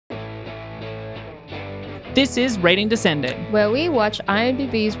This is Rating Descending, where we watch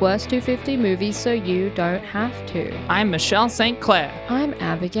IMDb's worst 250 movies so you don't have to. I'm Michelle St. Clair. I'm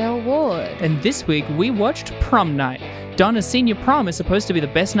Abigail Ward. And this week we watched Prom Night. Donna's senior prom is supposed to be the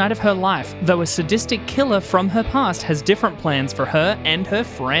best night of her life, though a sadistic killer from her past has different plans for her and her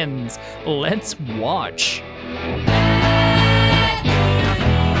friends. Let's watch.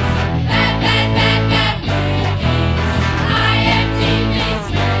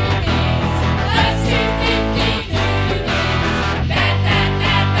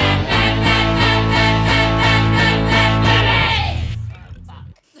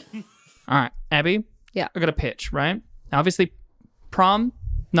 All right, Abby. Yeah. I got a pitch, right? Now, obviously, prom,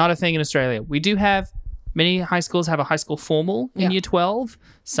 not a thing in Australia. We do have, many high schools have a high school formal in year 12.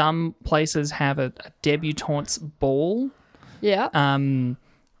 Some places have a debutante's ball. Yeah.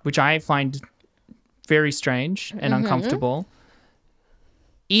 Which I find very strange and uncomfortable.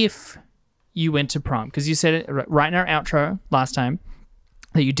 If you went to prom, because you said it right in our outro last time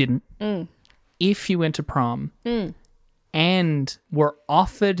that you didn't. If you went to prom and were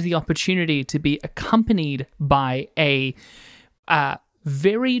offered the opportunity to be accompanied by a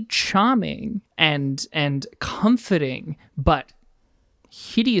very charming and comforting but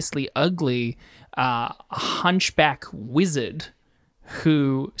hideously ugly hunchback wizard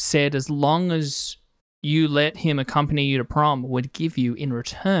who said as long as you let him accompany you to prom would give you in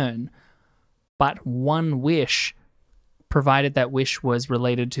return but one wish, provided that wish was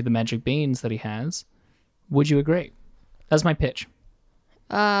related to the magic beans that he has, would you agree? That's my pitch.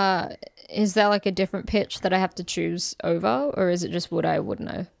 Is there like a different pitch that I have to choose over, or is it just would I, wouldn't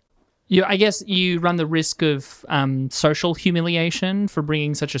I? I guess you run the risk of social humiliation for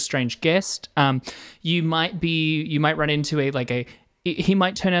bringing such a strange guest. You might run into he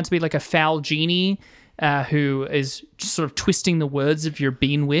might turn out to be like a foul genie who is just sort of twisting the words of your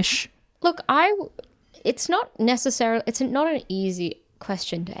bean wish. Look, it's not an easy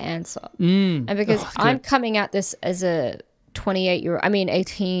question to answer. And because I'm coming at this as a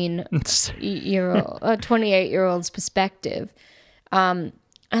 28-year-old's perspective. And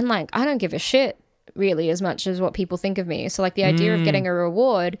like, I don't give a shit really as much as what people think of me. So like the idea of getting a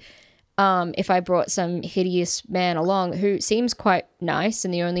reward, if I brought some hideous man along who seems quite nice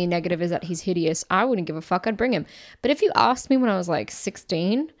and the only negative is that he's hideous, I wouldn't give a fuck. I'd bring him. But if you asked me when I was like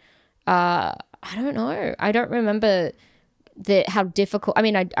 16, I don't know. I don't remember how difficult, I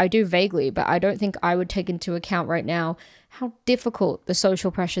mean, I do vaguely, but I don't think I would take into account right now how difficult the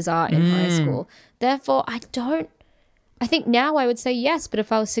social pressures are in high school. Therefore, I think now I would say yes, but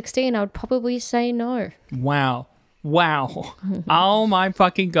if I was 16, I would probably say no. Wow. Oh my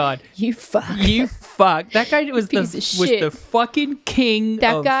fucking God. You fuck. That guy was the fucking king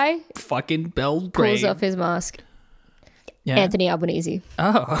that guy fucking Belgrade. Pulls off his mask. Yeah. Anthony Albanese.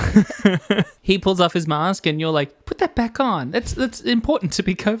 Oh. He pulls off his mask and you're like, put that back on. That's important to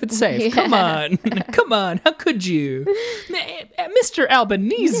be COVID safe. Yeah. Come on. How could you? Mr.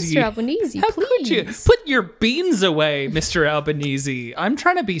 Albanese. Mr. Albanese, how please. could you? Put your beans away, Mr. Albanese. I'm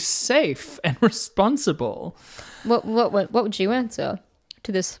trying to be safe and responsible. What would you answer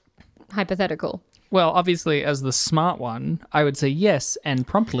to this hypothetical? Well, obviously, as the smart one, I would say yes and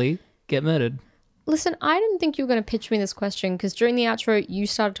promptly get murdered. Listen, I didn't think you were going to pitch me this question because during the outro, you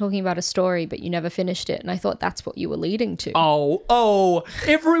started talking about a story, but you never finished it. And I thought that's what you were leading to. Oh,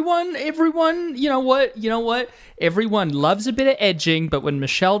 everyone, you know what? Everyone loves a bit of edging, but when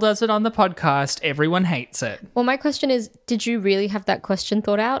Michelle does it on the podcast, everyone hates it. Well, my question is, did you really have that question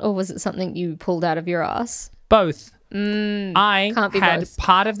thought out or was it something you pulled out of your ass? Both. I can't be had both.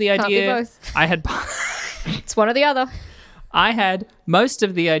 part of the idea. Can't be both. I had... It's one or the other. I had most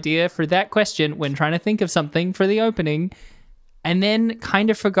of the idea for that question when trying to think of something for the opening and then kind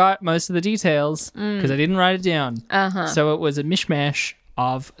of forgot most of the details because I didn't write it down. So it was a mishmash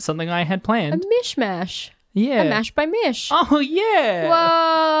of something I had planned. A mishmash? Yeah. A mash by Mish. Oh, yeah.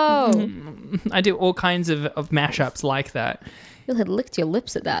 Whoa. I do all kinds of mashups like that. You'll have licked your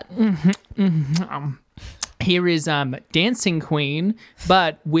lips at that. Here is Dancing Queen,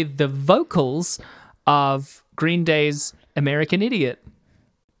 but with the vocals of Green Day's American Idiot.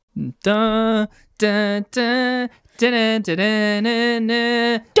 Da, da, da, da, da, da, da,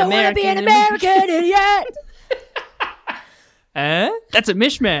 da, Don't want to be an American idiot. That's a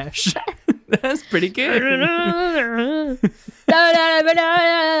mishmash. That's pretty good.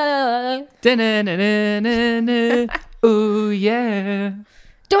 Ooh, yeah.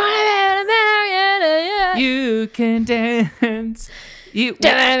 Don't want to be an American idiot. You can dance. What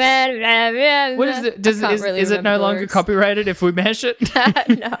is it? Is it no longer copyrighted if we mash it?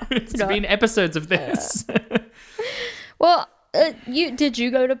 No, It's been episodes of this. Well, Did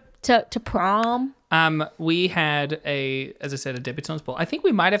you go to prom? We had as I said, a debutante's ball. I think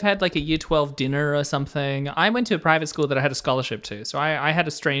we might have had like a year 12 dinner or something. I went to a private school that I had a scholarship to, so I had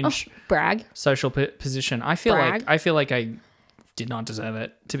a strange brag social position. I feel like I did not deserve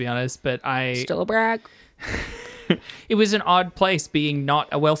it, to be honest, but still a brag. It was an odd place being not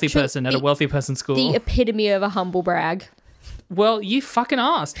a wealthy person at a wealthy person's school. The epitome of a humble brag. Well, you fucking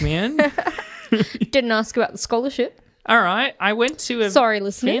asked, man. Didn't ask about the scholarship. All right, I went to a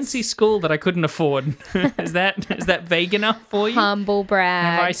fancy school that I couldn't afford. Is that vague enough for you? Humble brag.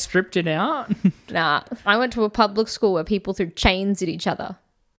 Have I stripped it out? Nah, I went to a public school where people threw chains at each other.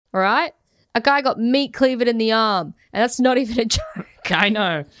 All right? A guy got meat cleaved in the arm, and that's not even a joke. I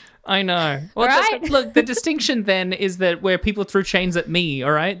know. Well, right? Look, the distinction then is that where people threw chains at me,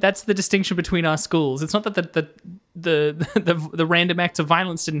 all right? That's the distinction between our schools. It's not that the random acts of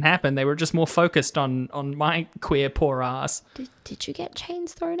violence didn't happen. They were just more focused on my queer poor ass. Did you get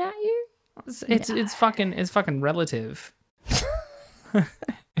chains thrown at you? It's fucking relative.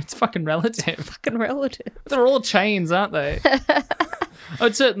 It's fucking relative. Fucking relative. They're all chains, aren't they?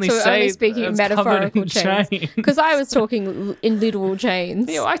 I'd certainly so say only speaking metaphorical chains. Because I was talking in literal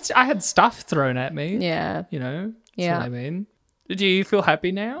chains. Yeah, I had stuff thrown at me. Yeah. You know? Yeah. That's what I mean. Do you feel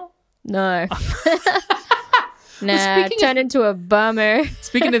happy now? No. Nah, turned into a bummer.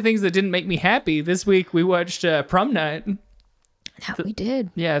 Speaking of things that didn't make me happy, this week we watched Prom Night. That we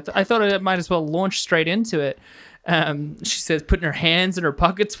did. Yeah, I thought I might as well launch straight into it. She says putting her hands in her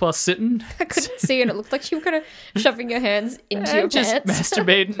pockets while sitting. I couldn't see it. It looked like you were kind of shoving your hands into your just pants.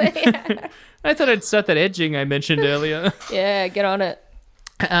 Masturbating. Yeah. I thought I'd start that edging I mentioned earlier. Yeah, get on it.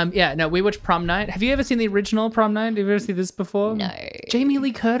 We watched Prom Night. Have you ever seen the original Prom Night? Have you ever seen this before? No. Jamie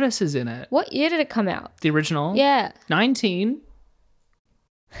Lee Curtis is in it. What year did it come out? The original? Yeah. 19.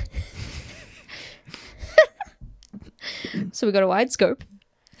 So we got a wide scope.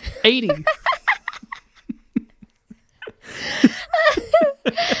 80.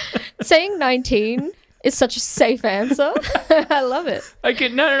 Saying 19 is such a safe answer. I love it. Okay,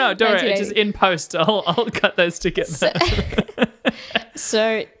 no, don't worry. Just in post, I'll cut those together.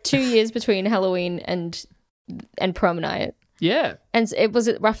 So 2 years between Halloween and Prom Night. Yeah. And was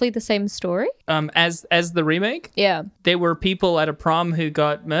it roughly the same story? As the remake? Yeah. There were people at a prom who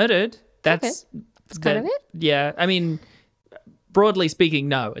got murdered. That's kind of it? Yeah. I mean, broadly speaking,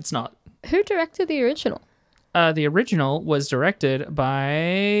 no, it's not. Who directed the original? The original was directed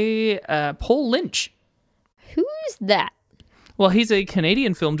by Paul Lynch. Who is that? Well, he's a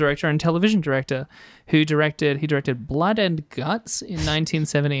Canadian film director and television director who directed Blood and Guts in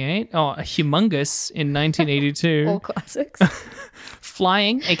 1978. Oh, Humongous in 1982. All classics.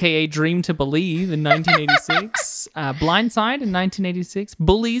 Flying, aka Dream to Believe in 1986. Blindside in 1986.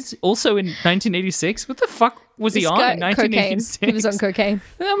 Bullies, also in 1986. What the fuck was he on in 1986? Cocaine. He was on cocaine.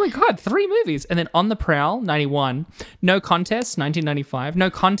 Oh my God, 3 movies. And then On the Prowl, 91. No Contest, 1995. No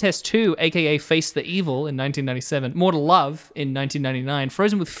Contest 2, aka Face the Evil in 1997. More to Love in 1999.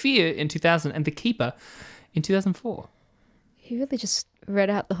 Frozen with Fear in 2000. And The Keeper in 2004. You really just read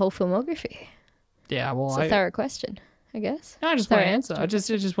out the whole filmography. Yeah, well, it's a thorough question, I guess. No, I just want to answer. I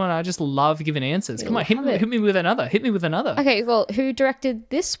just love giving answers. Come on, hit me with another. Hit me with another. Okay, well, who directed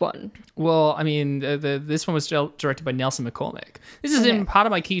this one? Well, I mean, this one was directed by Nelson McCormick. This is in part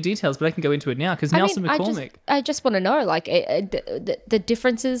of my key details, but I can go into it now because Nelson McCormick. I just want to know, like, the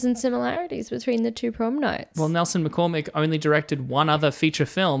differences and similarities between the two Prom Nights. Well, Nelson McCormick only directed one other feature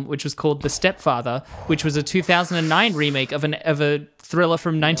film, which was called The Stepfather, which was a 2009 remake of a thriller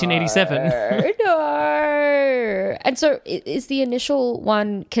from 1987. No. And so is the initial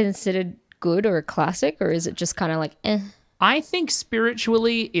one considered good or a classic, or is it just kind of like eh? I think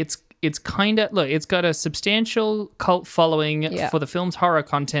spiritually it's kind of, look, it's got a substantial cult following for the film's horror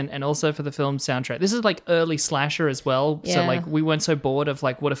content and also for the film's soundtrack. This is like early slasher as well. Yeah. So like we weren't so bored of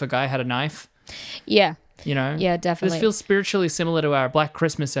like, what if a guy had a knife? Yeah. You know? Yeah, definitely. This feels spiritually similar to our Black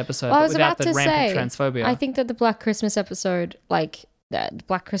Christmas episode, well, but without the rampant transphobia. I think that the Black Christmas episode, like the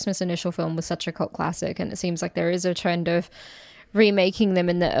Black Christmas initial film was such a cult classic, and it seems like there is a trend of remaking them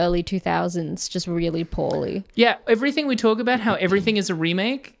in the early 2000s just really poorly. Yeah, everything we talk about, how everything is a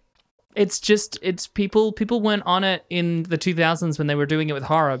remake, it's people weren't on it in the 2000s when they were doing it with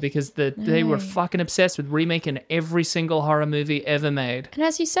horror because they were fucking obsessed with remaking every single horror movie ever made. And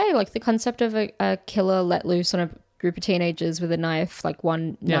as you say, like the concept of a killer let loose on a group of teenagers with a knife like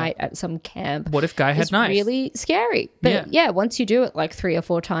one night at some camp. What if guy had knife? Really scary. But once you do it like 3 or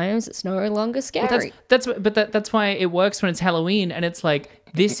 4 times, it's no longer scary. Well, that's why it works when it's Halloween, and it's like,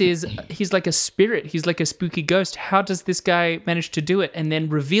 he's like a spirit. He's like a spooky ghost. How does this guy manage to do it and then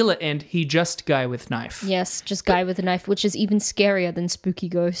reveal it and he just guy with knife? Yes, just guy with a knife, which is even scarier than spooky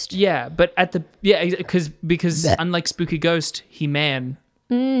ghost. Yeah, but because unlike spooky ghost, he man.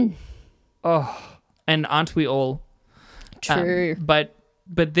 Oh, and aren't we all? True. But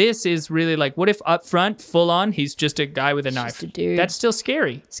this is really like, what if up front, full on, he's just a guy with a knife? Just a dude. That's still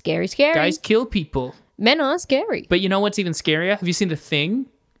scary. Scary. Guys kill people. Men are scary. But you know what's even scarier? Have you seen The Thing?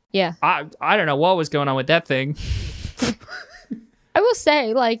 Yeah. I don't know what was going on with that thing. I will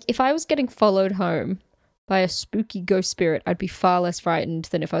say, like, if I was getting followed home by a spooky ghost spirit, I'd be far less frightened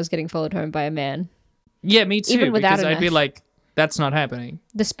than if I was getting followed home by a man. Yeah, me too. Even without because a I'd be knife. like, that's not happening.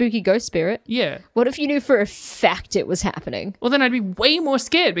 The spooky ghost spirit? Yeah. What if you knew for a fact it was happening? Well, then I'd be way more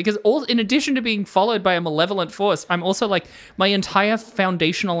scared because in addition to being followed by a malevolent force, I'm also like, my entire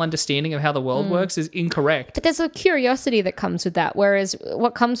foundational understanding of how the world works is incorrect. But there's a curiosity that comes with that, whereas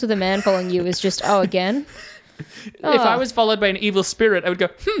what comes with a man following you is just, oh, again? If I was followed by an evil spirit, I would go,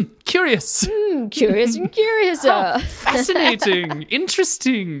 curious. Curious and curiouser. Fascinating.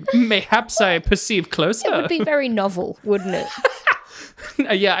 Interesting. Mayhaps I perceive closer. It would be very novel, wouldn't it?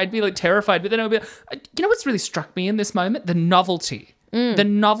 Yeah, I'd be like terrified, but then I would be like, you know what's really struck me in this moment? The novelty. The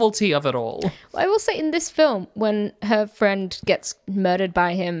novelty of it all. Well, I will say in this film, when her friend gets murdered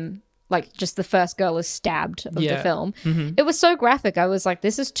by him, like just the first girl is stabbed of the film, it was so graphic. I was like,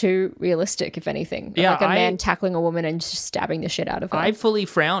 this is too realistic, if anything. Yeah, like a man tackling a woman and just stabbing the shit out of her. I fully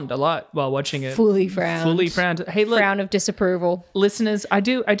frowned a lot while watching it. Fully frowned. Hey, look, Frown of disapproval. listeners, I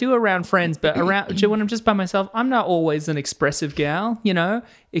do around friends, but when I'm just by myself, I'm not always an expressive gal, you know,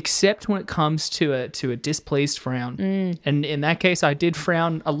 except when it comes to a displeased frown. And in that case, I did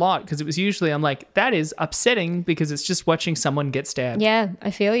frown a lot because it was usually, I'm like, that is upsetting because it's just watching someone get stabbed. Yeah,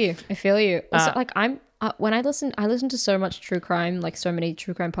 I feel you. Also, like when I listen to so much true crime, like so many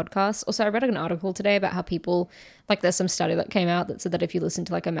true crime podcasts. Also, I read an article today about how people, like there's some study that came out that said that if you listen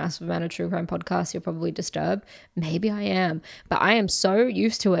to like a massive amount of true crime podcasts, you're probably disturbed. Maybe I am, but I am so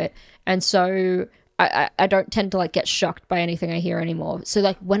used to it. And so I don't tend to like get shocked by anything I hear anymore. So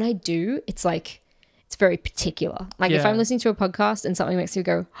like when I do, it's like, it's very particular. Like if I'm listening to a podcast and something makes me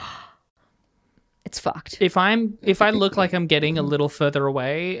go, it's fucked. If I look like I'm getting a little further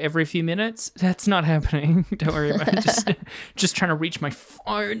away every few minutes, that's not happening. Don't worry about it. Just trying to reach my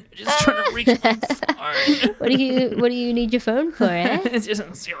phone. What do you need your phone for, eh? It's just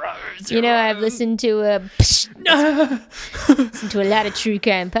zero. You know, I've listened to a lot of true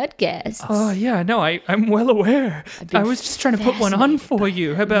crime podcasts. Oh yeah, no, I'm well aware. I was just trying to put one on for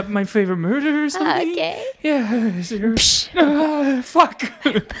you about my favorite murder or something. Okay. Yeah. Fuck.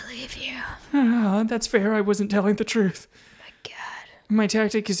 I don't believe you. That's fair. I wasn't telling the truth. My God. My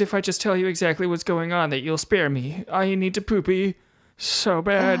tactic is if I just tell you exactly what's going on, that you'll spare me. I need to poopy so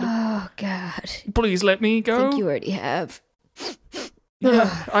bad. Oh God. Please let me go. I think you already have.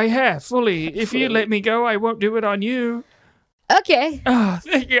 Yeah, I have fully. If you let me go, I won't do it on you. Okay. Oh,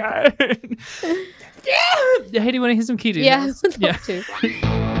 thank God. Hey, do you want to hear some key details? Yeah, I would love to.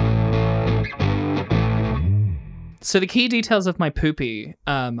 So the key details of my poopy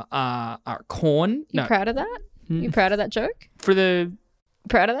are corn. You proud of that? You proud of that joke? For the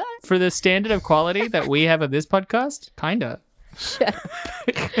Proud of that? For the standard of quality that we have of this podcast, kinda. Shut up.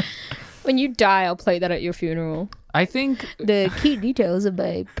 When you die, I'll play that at your funeral. I think the key details of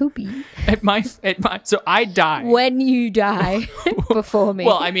my poopy. So I die. When you die before me.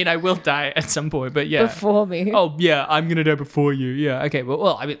 Well, I mean, I will die at some point, but yeah. Before me. Oh, yeah, I'm going to die before you. Yeah, okay.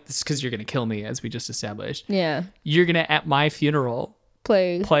 Well, I mean, it's because you're going to kill me, as we just established. Yeah. You're going to, at my funeral,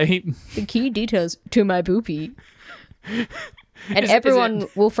 play the key details to my poopy. And everyone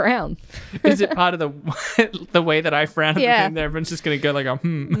will frown. Is it part of the way that I frown at the thing that everyone's just going to go like, Are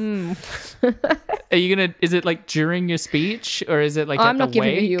you going to, is it like during your speech or is it like I'm not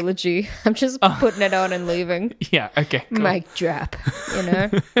giving a eulogy. I'm just putting it on and leaving. Yeah, okay. Cool. Mic drop, you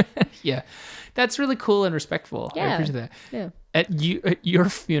know? Yeah. That's really cool and respectful. Yeah. I appreciate that. Yeah. At your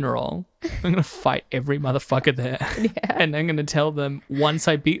funeral, I'm going to fight every motherfucker there. Yeah. And I'm going to tell them, once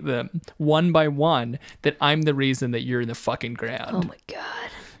I beat them, one by one, that I'm the reason that you're in the fucking ground. Oh my God.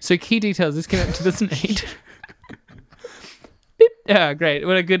 So key details, this came out in 2008. Beep. Yeah, great.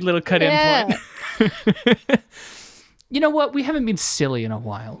 What a good little cut-in point. You know what? We haven't been silly in a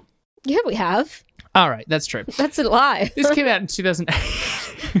while. Yeah, we have. All right, that's true. That's a lie. This came out in 2008.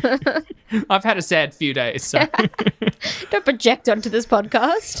 I've had a sad few days, so. Don't project onto this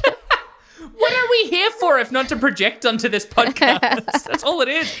podcast. What are we here for if not to project onto this podcast? That's all it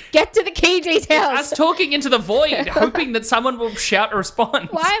is. Get to the key details. Us talking into the void, hoping that someone will shout a response.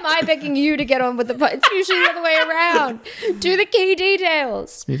 Why am I begging you to get on with the podcast? It's usually the other way around. Do the key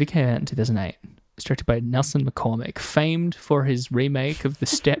details. This movie came out in 2008. It's directed by Nelson McCormick, famed for his remake of The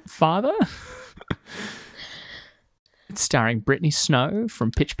Stepfather. It's starring Brittany Snow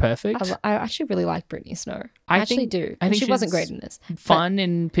from Pitch Perfect. I actually really like Brittany Snow. I I actually think- do. I And think she wasn't she's great in this. Fun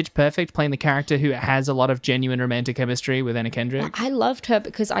in Pitch Perfect, playing the character who has a lot of genuine romantic chemistry with Anna Kendrick. I loved her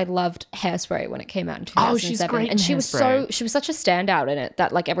because I loved Hairspray when it came out in Oh, 2007. she's great in and she Hairspray. was such a standout in it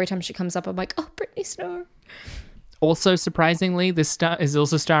that like every time she comes up, I'm like, oh, Brittany Snow. Also, surprisingly, this is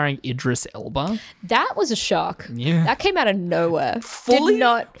also starring Idris Elba. That was a shock. Yeah. That came out of nowhere. Fully? Did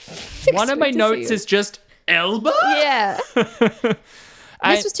not. One of my expect to notes see is just Elba? Yeah.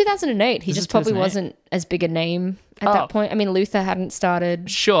 This was 2008. He This just is probably 2008? wasn't as big a name at Oh. that point. I mean, Luther hadn't started.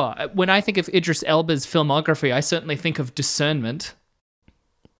 Sure. When I think of Idris Elba's filmography, I certainly think of Discernment.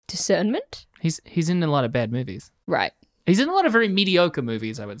 Discernment? He's in a lot of bad movies. Right. He's in a lot of very mediocre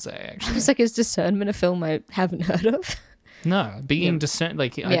movies, I would say, actually. It's like, is Discernment a film I haven't heard of? No, being discern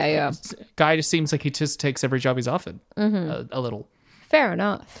like Yeah. guy just seems like he just takes every job he's offered a little. Fair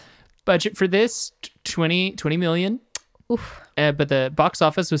enough. Budget for this 20 million, Oof. but the box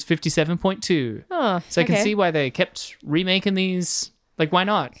office was 57.2. Oh, So I can okay. see why they kept remaking these. Like, why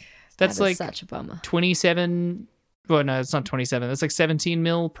not? That's That is like such a bummer. 27. Well, no, it's not 27. That's like 17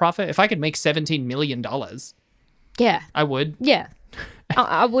 mil profit. If I could make $17 million, Yeah. I would. Yeah.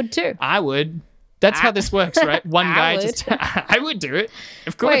 I would too. I would. That's how this works, right? One I guy would. just. I would do it.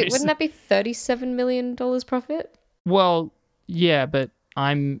 Of course. Wait, wouldn't that be $37 million profit? Well, yeah, but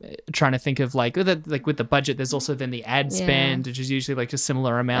I'm trying to think of like with the budget. There's also then the ad Yeah. spend, which is usually like a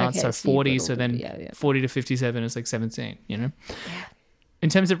similar amount. Okay, so so you've 40. got So all then the- yeah. 40 to 57 is like 17. You know. In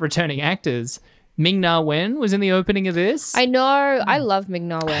terms of returning actors, Ming Na Wen was in the opening of this. I know. I love Ming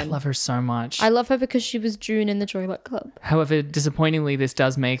Na I Wen. love her so much. I love her because she was June in the Joy Luck Club. However, disappointingly, this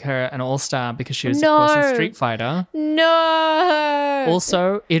does make her an all-star because she was, of course, in No. Street Fighter. No.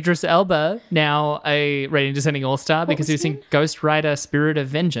 Also, Idris Elba, now a rating descending all-star because he was in Ghost Rider Spirit of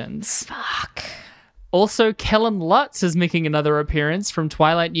Vengeance. Fuck. Also, Kellen Lutz is making another appearance from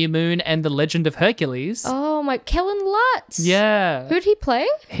Twilight New Moon and The Legend of Hercules. Oh my, Kellen Lutz. Yeah. Who'd he play?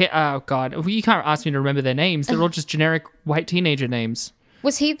 Oh, God. Well, you can't ask me to remember their names. They're all just generic white teenager names.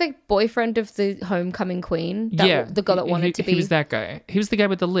 Was he the boyfriend of the homecoming queen? Yeah. The guy that wanted to be He was that guy. He was the guy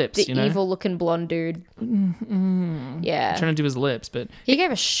with the lips, the you know? evil-looking blonde dude. Yeah. Trying to do his lips, but... He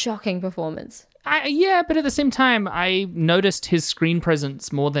gave a shocking performance. Yeah, but at the same time, I noticed his screen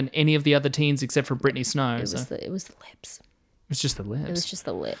presence more than any of the other teens except for Brittany Snow. It so was the lips. it's just the lips. It was just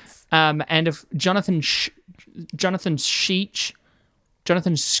the lips. And of Jonathan Sheech, Jonathan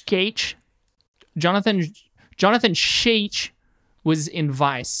Sheech was in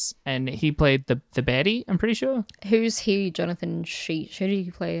Vice, and he played the baddie. I'm pretty sure Who's he, Jonathan Sheech? Who did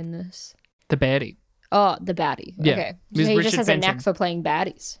he play in this? the baddie. Oh, the baddie. Yeah. Okay. It was So he Richard just has a Fenton. knack for playing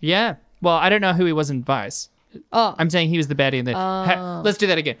baddies. Yeah. Well, I don't know who he was in Vice. Oh. I'm saying he was the baddie in the. Let's do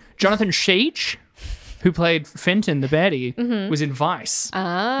that again. Jonathan Sheech, who played Fenton, the baddie, was in Vice.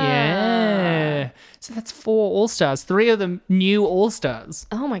 Ah. Yeah. So that's 4 All-Stars. 3 of them new All-Stars.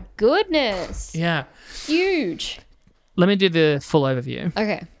 Oh my goodness. Yeah. Huge. Let me do the full overview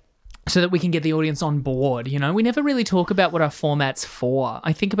Okay. so that we can get the audience on board. You know, we never really talk about what our format's for.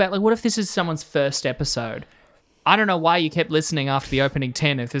 I think about, like, what if this is someone's first episode? I don't know why you kept listening after the opening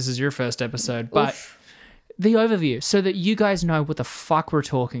 10 if this is your first episode, but the overview so that you guys know what the fuck we're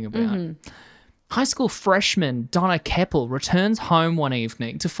talking about. High school freshman Donna Keppel returns home one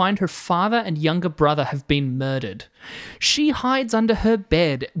evening to find her father and younger brother have been murdered. She hides under her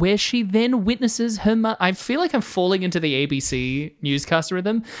bed, where she then witnesses her mother. I feel like I'm falling into the ABC newscaster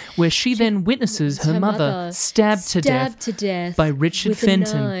rhythm, where she then witnesses her mother stabbed to death by Richard with a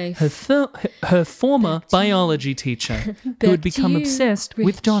Fenton, knife. her former biology teacher, who had become obsessed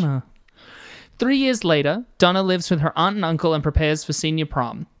with Donna. 3 years later, Donna lives with her aunt and uncle and prepares for senior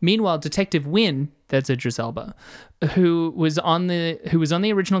prom. Meanwhile, Detective Wynn, that's Idris Elba, who was on the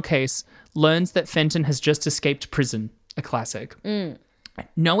original case, learns that Fenton has just escaped prison. A classic.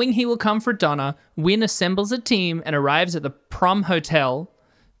 Knowing he will come for Donna, Wynn assembles a team and arrives at the Prom Hotel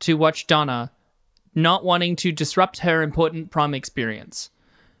to watch Donna, not wanting to disrupt her important prom experience.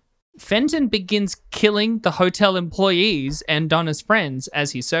 Fenton begins killing the hotel employees and Donna's friends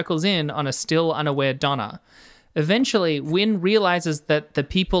as he circles in on a still unaware Donna. Eventually, Wynn realizes that the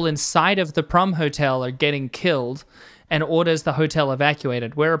people inside of the Prom Hotel are getting killed and orders the hotel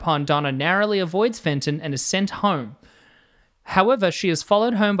evacuated, whereupon Donna narrowly avoids Fenton and is sent home. However, she is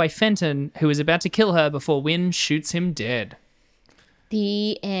followed home by Fenton, who is about to kill her before Wynn shoots him dead.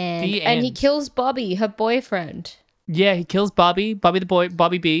 The end. The And he end. kills Bobby, her boyfriend. Yeah, he kills Bobby the boy,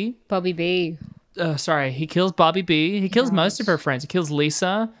 Bobby B. Bobby B. He kills Bobby B. He kills most of her friends. He kills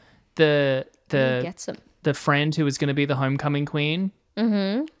Lisa, He gets him. the friend who was going to be the homecoming queen.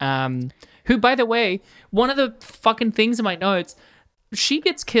 Mm-hmm. Who, by the way, one of the fucking things in my notes, she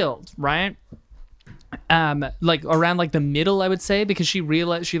gets killed, right? Like around like the middle, I would say, because she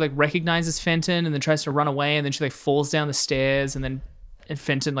like recognizes Fenton and then tries to run away, and then she like falls down the stairs, and then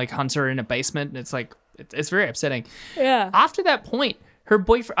Fenton like hunts her in a basement, and it's like it's very upsetting. Yeah. After that point, her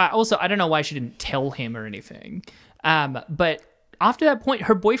boyfriend. Also, I don't know why she didn't tell him or anything. But after that point,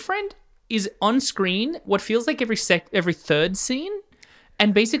 her boyfriend is on screen. What feels like every third scene,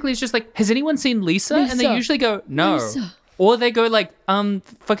 and basically it's just like, has anyone seen Lisa? And they usually go no. Lisa. Or they go like,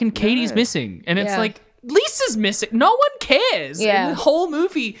 fucking Katie's missing. And it's like, Lisa's missing. No one cares in the whole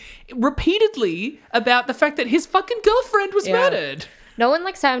movie repeatedly about the fact that his fucking girlfriend was murdered. No one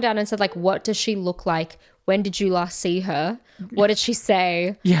like sat him down and said like, what does she look like? When did you last see her? What did she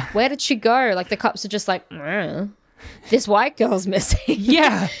say? Yeah. Where did she go? Like the cops are just like, this white girl's missing.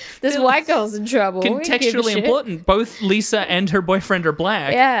 Yeah. This white girl's in trouble. Contextually important. Both Lisa and her boyfriend are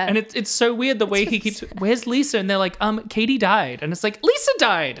black. Yeah. And it's so weird the way he keeps, where's Lisa? And they're like, Katie died. And it's like, Lisa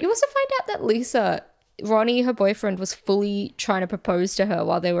died. You also find out that Lisa, Ronnie, her boyfriend, was fully trying to propose to her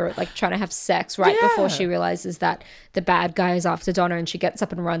while they were like trying to have sex before she realizes that the bad guy is after Donna, and she gets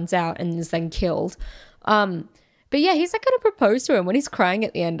up and runs out and is then killed. But yeah, he's like going to propose to him when he's crying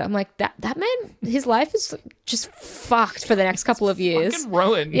at the end. I'm like, that man, his life is just fucked for the next couple of years. Fucking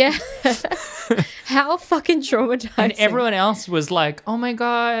ruined. Yeah. How fucking traumatizing. And everyone else was like, oh my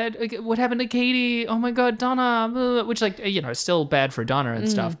God, what happened to Katie? Oh my God, Donna. Which, like, you know, still bad for Donna and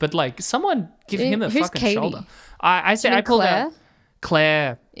stuff. But, like, someone give him a Who's fucking Katie? shoulder. I pulled Claire? out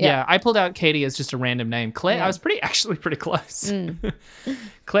Claire. Yeah. Yeah, I pulled out Katie as just a random name. Claire, I was actually pretty close.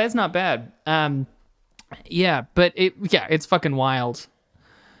 Claire's not bad. Yeah, but it's fucking wild.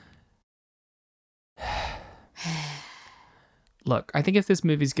 Look, I think if this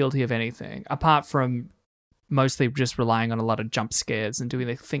movie's guilty of anything, apart from mostly just relying on a lot of jump scares and doing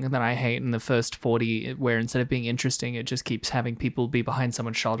the thing that I hate in the first 40, where instead of being interesting, it just keeps having people be behind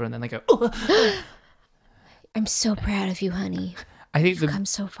someone's shoulder and then they go, oh. I'm so proud of you, honey. I think You've come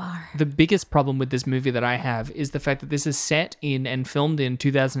so far. the biggest problem with this movie that I have is the fact that this is set in and filmed in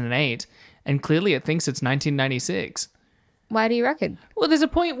 2008, and clearly it thinks it's 1996. Why do you reckon? Well, there's a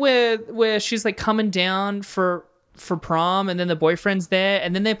point where she's like coming down for prom, and then the boyfriend's there,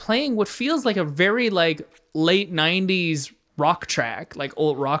 and then they're playing what feels like a very like late 90s rock track, like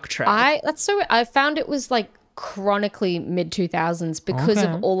alt rock track. I found it was like chronically mid 2000s because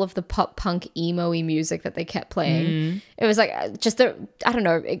of all of the pop punk emo-y music that they kept playing. It was like just I don't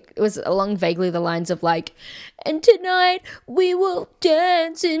know, it was along vaguely the lines of like, and tonight we will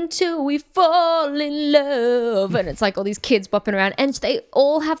dance until we fall in love, and it's like all these kids bopping around, and they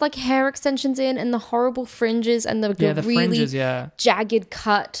all have like hair extensions in and the horrible fringes and the really fringes, jagged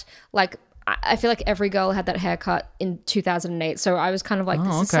cut. Like I feel like every girl had that haircut in 2008, so I was kind of like,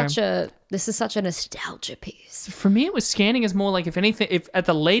 this is such a nostalgia piece. For me, it was scanning as more like, if anything, if at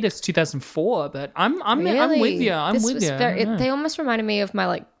the latest 2004. But I'm with you. I'm with you. They almost reminded me of my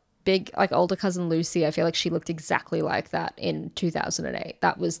like big like older cousin Lucy. I feel like she looked exactly like that in 2008.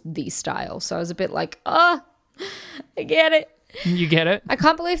 That was the style. So I was a bit like, I get it. You get it? I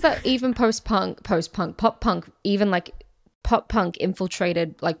can't believe that even post-punk, pop punk, even like pop punk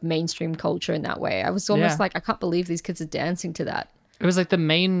infiltrated like mainstream culture in that way. I was almost like, I can't believe these kids are dancing to that. It was like the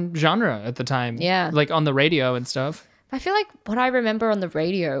main genre at the time. Yeah. Like on the radio and stuff. I feel like what I remember on the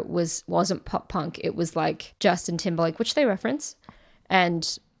radio wasn't pop punk. It was like Justin Timberlake, which they reference,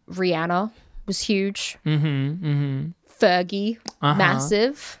 and Rihanna was huge. Fergie,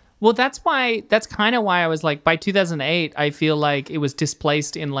 massive. Well, that's kind of why I was like, by 2008, I feel like it was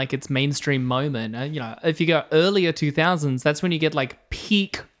displaced in like its mainstream moment. You know, if you go earlier 2000s, that's when you get like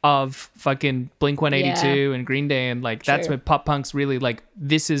peak of fucking Blink-182 and Green Day, and like that's when pop punk's really like,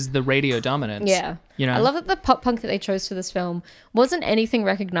 this is the radio dominance. Yeah. You know? I love that the pop punk that they chose for this film wasn't anything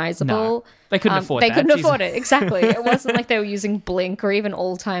recognizable. No, they couldn't afford that. They couldn't afford it, exactly. It wasn't like they were using Blink or even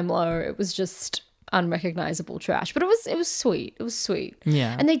All Time Low. It was just unrecognizable trash, but it was sweet. It was sweet.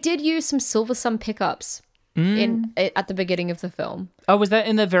 Yeah. And they did use some Silver Sun pickups at the beginning of the film. Oh, was that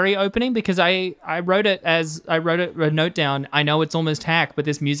in the very opening? Because I wrote a note down. I know it's almost hack, but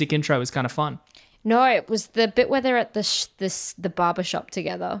this music intro is kind of fun. No, it was the bit where they're at the barber shop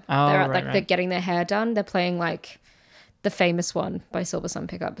together. Oh, they're at right. they're getting their hair done. They're playing like the famous one by Silver Sun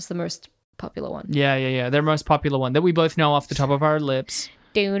Pickup. It's the most popular one. Yeah. Their most popular one that we both know off the top of our lips.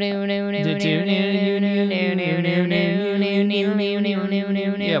 Yeah, we're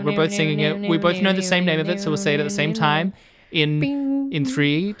both singing it. We both know the same name of it, so we'll say it at the same time. In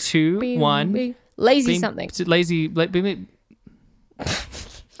 3, 2, 1. Lazy something. Lazy.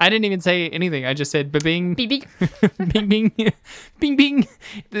 I didn't even say anything. I just said bing, Bing. bing, bing, bing, bing.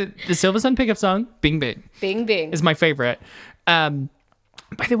 The Silver Sun pickup song, Bing Bing, Bing Bing is my favorite. By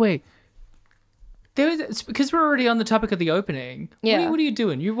the way, because we're already on the topic of the opening. Yeah. What are you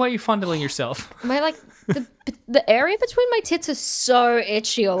doing? Why are you fondling yourself? My like the area between my tits is so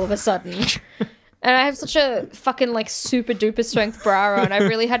itchy all of a sudden. And I have such a fucking like super duper strength bra on. I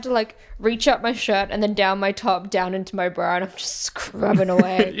really had to like reach up my shirt and then down my top, down into my bra, and I'm just scrubbing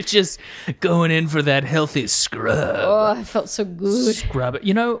away. It's just going in for that healthy scrub. Oh, I felt so good. Scrub it.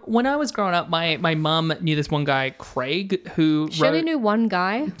 You know, when I was growing up, my mum knew this one guy, Craig, who She only knew one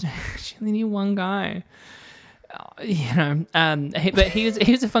guy. She only knew one guy. You know, but he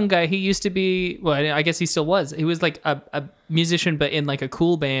was a fun guy. He used to be, well, I guess he still was. He was like a musician, but in like a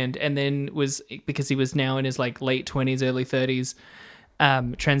cool band, and then was, because he was now in his like late 20s, early 30s,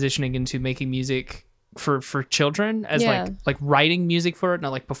 transitioning into making music for children, as like writing music for it,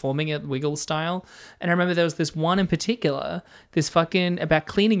 not like performing it Wiggle style. And I remember there was this one in particular, this fucking about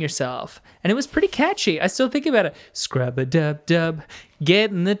cleaning yourself, and it was pretty catchy. I still think about it. Scrub a dub dub,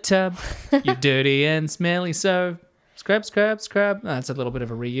 get in the tub, you dirty and smelly, so scrub scrub scrub. Oh, that's a little bit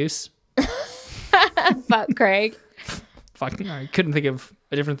of a reuse. Fuck Craig. Fucking, I couldn't think of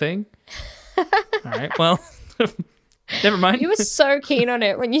a different thing. All right, well. Never mind. You were so keen on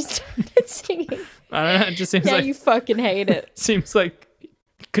it when you started singing. I don't know. It just seems Now like you fucking hate it. Seems like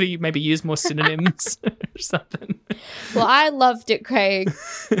could he maybe use more synonyms or something? Well, I loved it, Craig.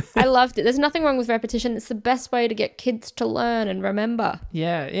 I loved it. There's nothing wrong with repetition. It's the best way to get kids to learn and remember.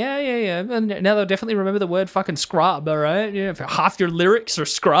 Yeah. And now they'll definitely remember the word fucking scrub. All right. Yeah. If half your lyrics are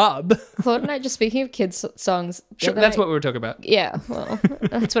scrub. Claude and I, just speaking of kids songs. Sure, that's what we were talking about. Yeah. Well,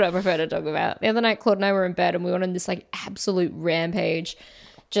 that's what I prefer to talk about. The other night, Claude and I were in bed and we went on this like absolute rampage,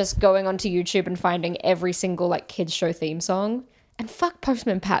 just going onto YouTube and finding every single like kids show theme song. And fuck,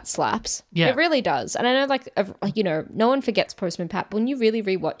 Postman Pat slaps. Yeah. It really does. And I know like, you know, no one forgets Postman Pat, but when you really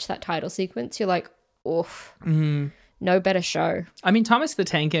rewatch that title sequence, you're like, oof, no better show. I mean, Thomas the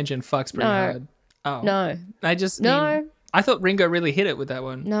Tank Engine fucks pretty hard. Oh. No. I thought Ringo really hit it with that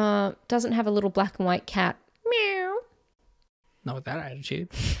one. No, doesn't have a little black and white cat. Meow. Not with that attitude.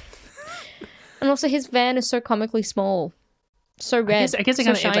 And also his van is so comically small. So red, I guess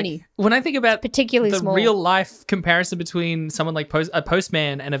so shiny. Like, when I think about particularly the small. real life comparison between someone like a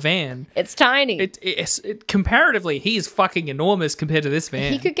postman and a van, it's tiny. Comparatively, he is fucking enormous compared to this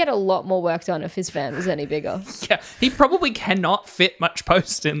van. He could get a lot more work done if his van was any bigger. Yeah, he probably cannot fit much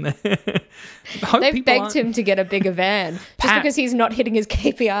post in there. They've begged him to get a bigger van just because he's not hitting his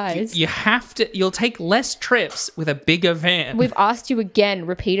KPIs. You'll take less trips with a bigger van. We've asked you again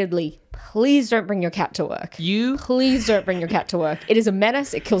repeatedly. Please don't bring your cat to work. Please don't bring your cat to work. It is a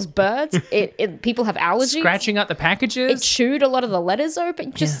menace. It kills birds. People have allergies. Scratching up the packages. It chewed a lot of the letters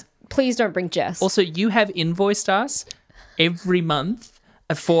open. Please don't bring Jess. Also, you have invoiced us every month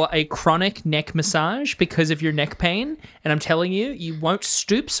for a chronic neck massage because of your neck pain. And I'm telling you, you won't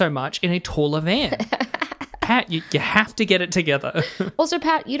stoop so much in a taller van. Pat, you have to get it together. Also,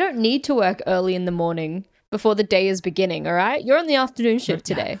 Pat, you don't need to work early in the morning before the day is beginning, all right? You're on the afternoon shift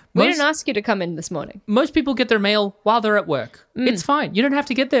today. We didn't ask you to come in this morning. Most people get their mail while they're at work. It's fine. You don't have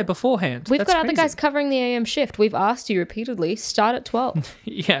to get there beforehand. We've got other guys covering the AM shift. We've asked you repeatedly, start at 12.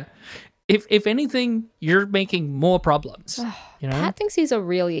 Yeah. If anything, you're making more problems. You know? Pat thinks he's a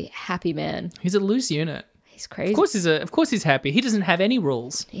really happy man. He's a loose unit. He's crazy. Of course he's happy. He doesn't have any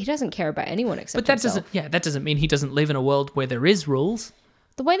rules. He doesn't care about anyone except himself. That doesn't mean he doesn't live in a world where there is rules.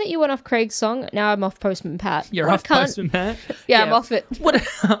 The way that you went off Craig's song, now I'm off Postman Pat. You're off Postman Pat? Yeah, I'm off it.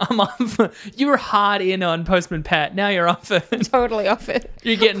 I'm off. You were hard in on Postman Pat. Now you're off it. Totally off it.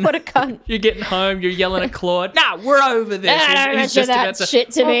 What a cunt. You're getting home. You're yelling at Claude. Nah, we're over this. Don't mention that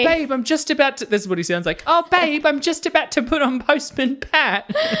shit to me. Oh, babe, I'm just about to... This is what he sounds like. Oh, babe, I'm just about to put on Postman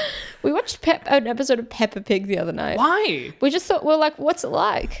Pat. We watched an episode of Peppa Pig the other night. Why? We just thought, we're like, what's it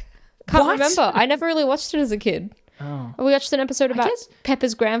like? Can't remember. I never really watched it as a kid. Oh. We watched an episode about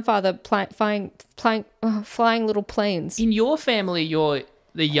Peppa's grandfather flying little planes. In your family, you're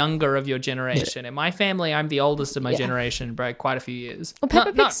the younger of your generation. In my family, I'm the oldest of my generation by quite a few years. Well,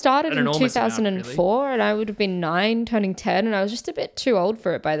 Peppa Pig started in 2004, and I would have been 9, turning 10, and I was just a bit too old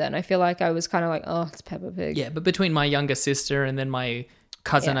for it by then. I feel like I was kind of like, oh, it's Peppa Pig. Yeah, but between my younger sister and then my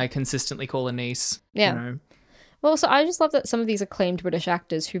cousin, I consistently call a niece. Yeah. You know. Well, so I just love that some of these acclaimed British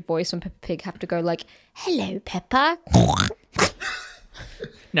actors who voice on Peppa Pig have to go like, "Hello, Peppa."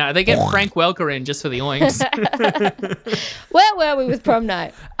 No, they get Frank Welker in just for the oinks. Where were we with prom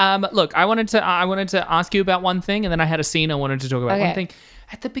night? Look, I wanted to ask you about one thing, and then I had a scene I wanted to talk about. Okay. One thing.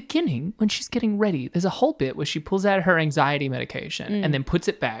 At the beginning, when she's getting ready, there's a whole bit where she pulls out her anxiety medication and then puts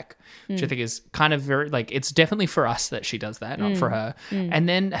it back, which I think is kind of very, like, it's definitely for us that she does that, not for her. And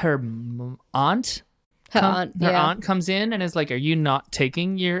then her aunt... Her aunt comes in and is like, "Are you not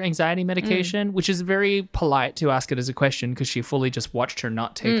taking your anxiety medication?" Which is very polite to ask it as a question because she fully just watched her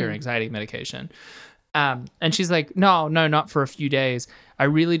not take her anxiety medication. And she's like, no, not for a few days. I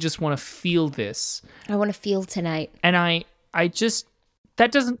really just want to feel this. I want to feel tonight. And I just,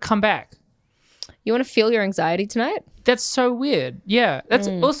 that doesn't come back. You want to feel your anxiety tonight? That's so weird. Yeah. That's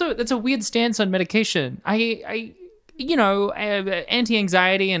a weird stance on medication.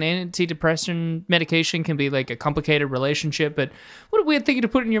 Anti-anxiety and antidepressant medication can be like a complicated relationship, but what a weird thing to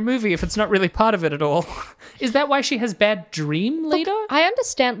put in your movie if it's not really part of it at all. Is that why she has bad dream later? Look, I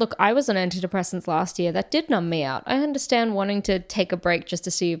understand. Look, I was on antidepressants last year. That did numb me out. I understand wanting to take a break just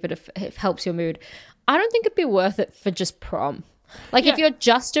to see if it helps your mood. I don't think it'd be worth it for just prom. Like, if you're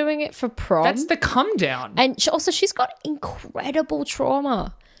just doing it for prom. That's the come down. And she's got incredible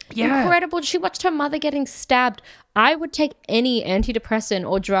trauma. Yeah. Incredible. She watched her mother getting stabbed. I would take any antidepressant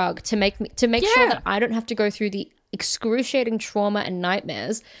or drug to make sure that I don't have to go through the excruciating trauma and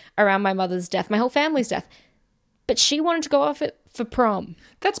nightmares around my mother's death, my whole family's death. But she wanted to go off it for prom.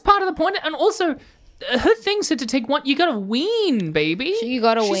 That's part of the point. And also, her thing said to take one. You gotta wean, baby. You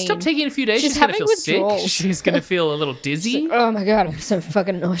gotta wean. She stopped taking it a few days. She's gonna having feel sick. withdrawals. She's gonna feel a little dizzy. Like, oh my God, I'm so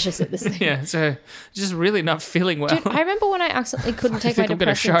fucking nauseous at this thing. Yeah, so just really not feeling well. Dude, I remember when I accidentally couldn't take my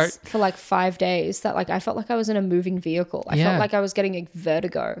depressants for like 5 days, that like I felt like I was in a moving vehicle. I felt like I was getting a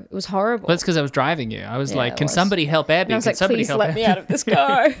vertigo. It was horrible. Well, that's because I was driving you. I was like, can somebody help Abby? And I was like, please let me out of this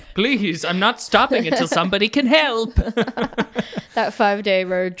car. Please, I'm not stopping until somebody can help. That 5-day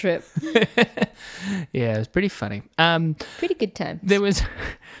road trip. Yeah, it was pretty funny. Pretty good time. There was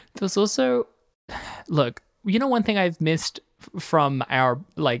also, look, you know, one thing I've missed from our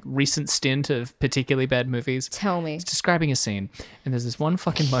like recent stint of particularly bad movies. Tell me. It's describing a scene, and there's this one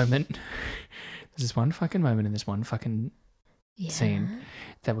fucking moment. There's this one fucking moment in this one fucking scene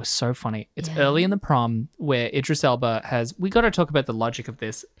that was so funny. It's early in the prom where Idris Elba has. We got to talk about the logic of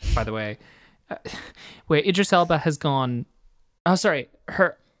this, by the way. Where Idris Elba has gone. Oh, sorry,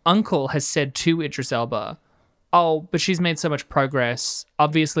 her uncle has said to Idris Elba, "Oh, but she's made so much progress.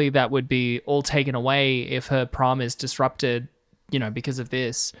 Obviously, that would be all taken away if her prom is disrupted, you know, because of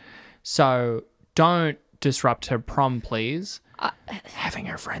this. So don't disrupt her prom, please." Having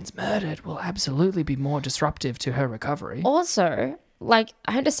her friends murdered will absolutely be more disruptive to her recovery. Also, like,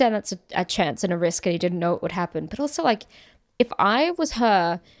 I understand that's a chance and a risk and he didn't know it would happen. But also, like, if I was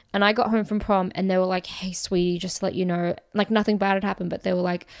her and I got home from prom and they were like, "Hey, sweetie, just to let you know," like nothing bad had happened, but they were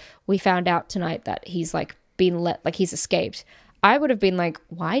like, "We found out tonight that he's like he's escaped." I would have been like,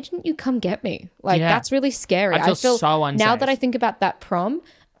 "Why didn't you come get me?" Like, that's really scary. I feel so unsafe. Now that I think about that prom,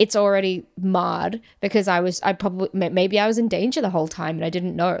 it's already marred because maybe I was in danger the whole time and I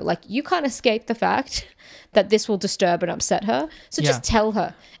didn't know. Like, you can't escape the fact that this will disturb and upset her. So just tell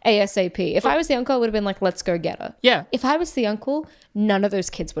her ASAP. If I was the uncle, I would have been like, "Let's go get her." Yeah. If I was the uncle, none of those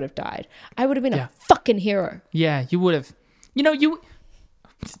kids would have died. I would have been a fucking hero. Yeah, you would have. You know,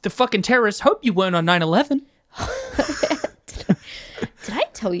 the fucking terrorists hope you weren't on 9/11. Did I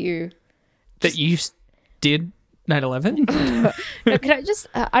tell you that you did 9/11? No, can I just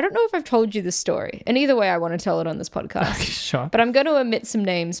I don't know if I've told you this story, and either way I want to tell it on this podcast. Sure. But I'm going to omit some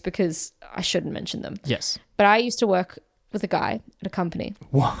names because I shouldn't mention them. Yes. But I used to work with a guy at a company.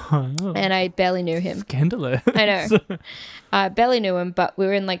 Wow. And I barely knew him. Scandalous. I know. I barely knew him, but we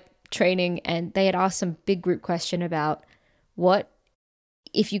were in like training and they had asked some big group question about what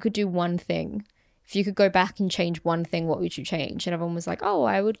if you could do one thing. If you could go back and change one thing, what would you change? And everyone was like, "Oh,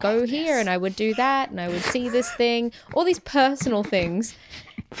 I would go here and I would do that and I would see this thing," all these personal things.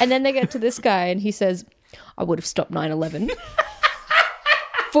 And then they get to this guy and he says, "I would have stopped 9/11.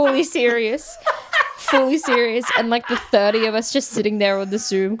 Fully serious. And like the 30 of us just sitting there on the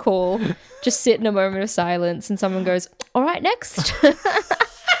Zoom call, just sit in a moment of silence and someone goes, "All right, next."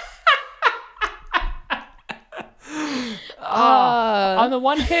 On the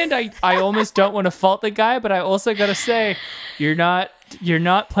one hand, I almost don't want to fault the guy, but I also got to say, you're not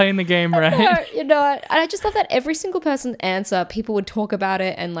playing the game right. No, you're not. And I just love that every single person's answer, people would talk about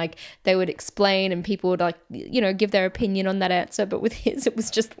it and like they would explain and people would like, you know, give their opinion on that answer. But with his, it was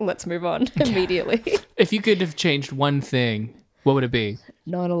just, let's move on immediately. If you could have changed one thing, what would it be?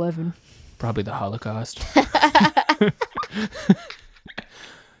 9/11. Probably the Holocaust.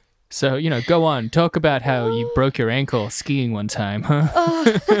 So, go on. Talk about how you broke your ankle skiing one time, huh?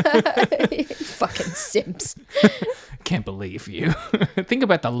 Fucking simps. Can't believe you. Think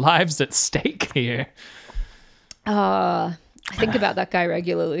about the lives at stake here. I think about that guy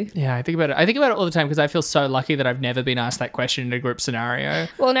regularly. Yeah, I think about it. I think about it all the time because I feel so lucky that I've never been asked that question in a group scenario.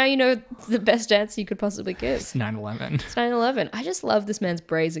 Well, now you know the best answer you could possibly give. It's 9/11. It's 9/11. I just love this man's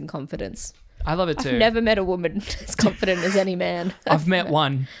brazen confidence. I love it too. I've never met a woman as confident as any man. I've met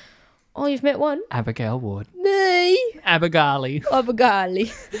one. Oh, you've met one? Abigail Ward. Me. Abigãlí. Abigãlí.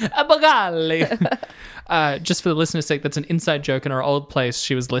 Abigãlí. Just for the listener's sake, that's an inside joke. In our old place,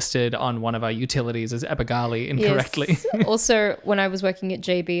 she was listed on one of our utilities as Abigãlí incorrectly. Yes. Also, when I was working at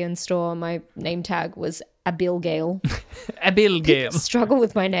JB in store, my name tag was Abigãlí. Abigãlí. Struggle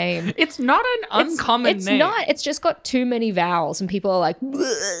with my name. It's not an uncommon it's name. It's not. It's just got too many vowels, and people are like,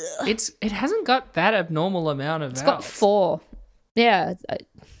 "Bleh." It hasn't got that abnormal amount of vowels. It's got 4. Yeah.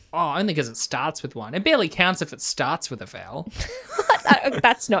 Oh, only because it starts with one. It barely counts if it starts with a vowel.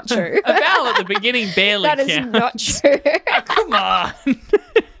 That's not true. A vowel at the beginning barely That counts. is not true. Oh, come on.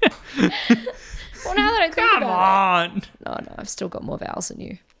 Well, now that I think Come about on. it. No, I've still got more vowels than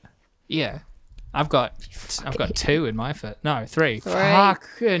you. Yeah. I've got 2 in my foot. No, 3. 3.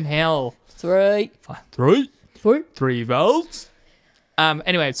 Fucking hell. 3. 3 vowels.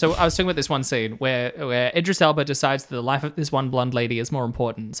 Anyway, so I was talking about this one scene where Idris Elba decides that the life of this one blonde lady is more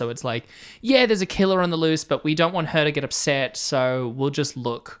important. So it's like, yeah, there's a killer on the loose, but we don't want her to get upset, so we'll just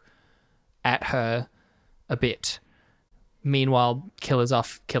look at her a bit. Meanwhile, killer's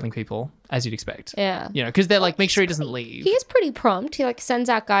off killing people, as you'd expect. Yeah. Because they're like, make sure he doesn't leave. He is pretty prompt. He sends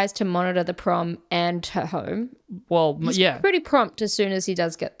out guys to monitor the prom and her home. Well, He's yeah. pretty prompt as soon as he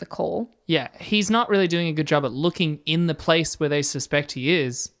does get the call. Yeah, he's not really doing a good job at looking in the place where they suspect he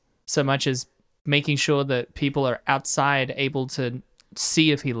is, so much as making sure that people are outside able to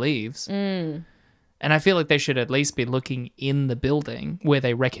see if he leaves. And I feel like they should at least be looking in the building where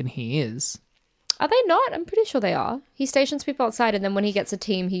they reckon he is. Are they not? I'm pretty sure they are. He stations people outside, and then when he gets a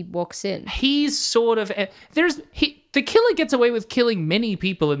team, he walks in. He's sort of... the killer gets away with killing many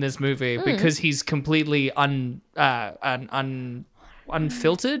people in this movie because he's completely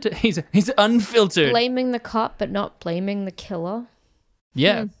unfiltered. He's unfiltered. Blaming the cop, but not blaming the killer.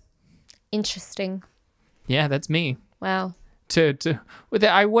 Yeah. Interesting. Yeah, that's me. Wow.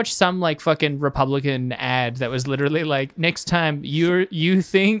 I watched some like fucking Republican ad that was literally like, next time you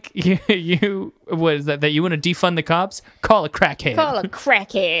think you was that you want to defund the cops, call a crackhead. Call a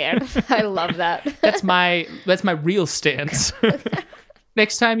crackhead. I love that. That's my real stance.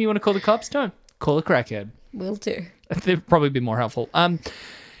 Next time you want to call the cops, don't call a crackhead. Will do. They'd probably be more helpful.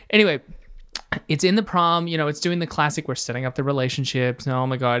 Anyway, it's in the prom, it's doing the classic, we're setting up the relationships. Oh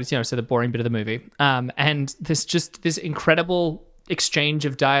my God, it's, so the boring bit of the movie. And this incredible exchange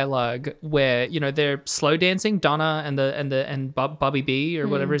of dialogue where, they're slow dancing, Donna and Bobby B or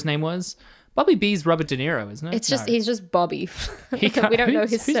whatever his name was. Bobby B's Robert De Niro, isn't it? He's just Bobby. We don't know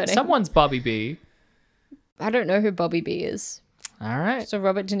his surname. Someone's Bobby B. I don't know who Bobby B is. All right. So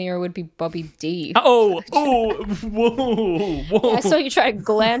Robert De Niro would be Bobby D. Oh, whoa. I saw you try to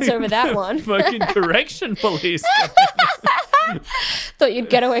glance over that one. Fucking correction police. Thought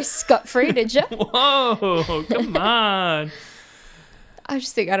you'd get away scot-free, did you? Whoa, come on. I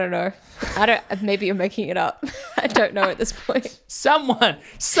just think, I don't know. Maybe you're making it up. I don't know at this point. Someone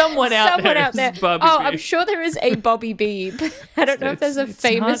out there. Bobby oh, B. I'm sure there is a Bobby B. I don't know if there's a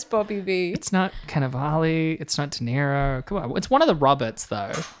famous Bobby B. It's not Cannavale. It's not De Niro. Come on. It's one of the Roberts,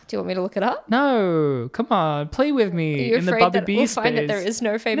 though. Do you want me to look it up? No. Come on. Play with me. Are you in the afraid Bobby that B we'll space. find that there is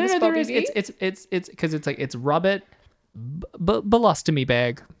no famous Bobby B? It's because it's Robert Bolostomy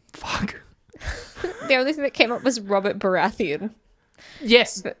Bag. Fuck. The only thing that came up was Robert Baratheon.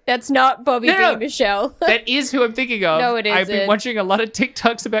 Yes. That's not Bobby B, Michelle. That is who I'm thinking of. No, it isn't. I've been watching a lot of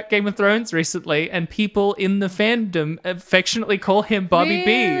TikToks about Game of Thrones recently, and people in the fandom affectionately call him Bobby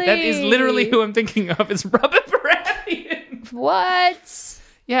B. That is literally who I'm thinking of. It's Robert Baratheon. What?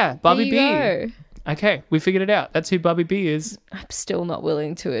 Yeah, Bobby B. There you go. Okay, we figured it out. That's who Bobby B is. I'm still not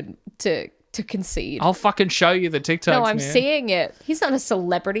willing to concede. I'll fucking show you the TikToks, No, I'm man. seeing it. He's not a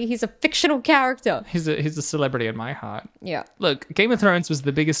celebrity. He's a fictional character. He's a celebrity in my heart. Yeah. Look, Game of Thrones was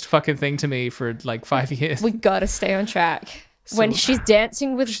the biggest fucking thing to me for like 5 years. We gotta stay on track. When she's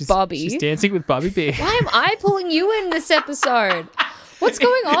dancing with Bobby. She's dancing with Bobby B. Why am I pulling you in this episode? What's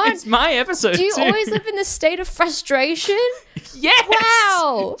going on? It's my episode. Do you too. always live in this state of frustration? Yes.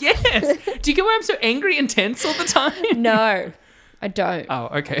 Wow. Yes. Do you get why I'm so angry and tense all the time? No. I don't. Oh,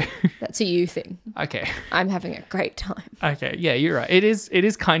 okay. That's a you thing. Okay. I'm having a great time. Okay. Yeah, you're right. It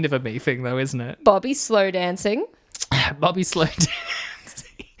is kind of a me thing though, isn't it? Bobby slow dancing. Bobby slow dancing.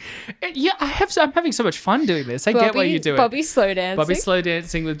 Yeah, I'm having so much fun doing this. I get why you do it. Bobby slow dancing. Bobby slow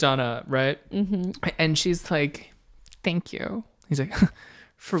dancing with Donna, right? Mm-hmm. And she's like, "Thank you." He's like,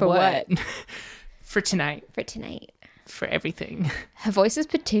 "For what? For tonight. For tonight. For everything." Her voice is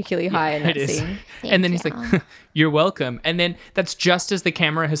particularly high in that scene. And then he's like, "You're welcome." And then that's just as the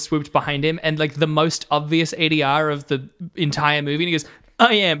camera has swooped behind him, and like the most obvious ADR of the entire movie. And he goes,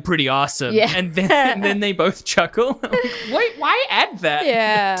 "I am pretty awesome." Yeah. And then they both chuckle. I'm like, wait, why add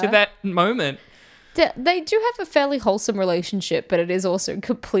that to that moment? They do have a fairly wholesome relationship, but it is also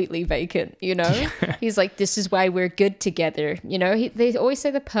completely vacant, you know? Yeah. He's like, "This is why we're good together." You know, they always say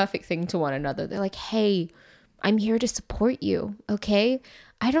the perfect thing to one another. They're like, "Hey, I'm here to support you, okay?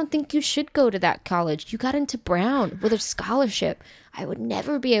 I don't think you should go to that college. You got into Brown with a scholarship. I would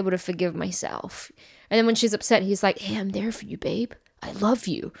never be able to forgive myself." And then when she's upset, he's like, "Hey, I'm there for you, babe. I love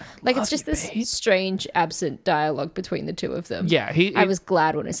you." Like, it's just this strange, absent dialogue between the two of them. Yeah. I was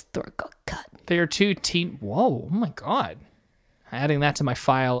glad when his throat got cut. They are two Whoa, oh my God. Adding that to my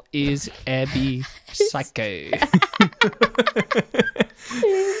file is Abby Psycho.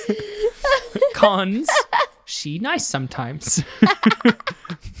 Cons, she nice sometimes.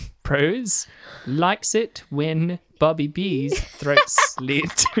 Pros, likes it when Bobby B's throat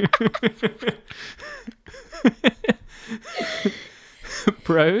slit.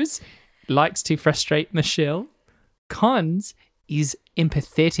 Pros, likes to frustrate Michelle. Cons, is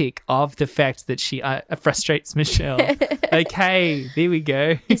empathetic of the fact that she frustrates Michelle. Okay, there we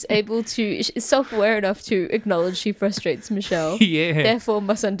go. Is self-aware enough to acknowledge she frustrates Michelle. Yeah. Therefore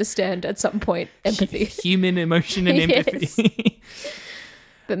must understand at some point empathy. Human emotion and empathy.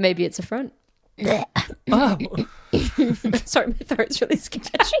 But maybe it's a front. Oh. Sorry, my throat's really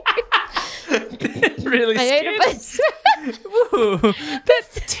sketchy. Really sketchy. Ooh, that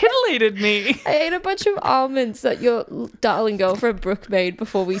titillated me. I ate a bunch of almonds that your darling girlfriend Brooke made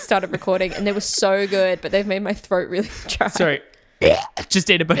before we started recording, and they were so good, but they've made my throat really dry. Sorry. Just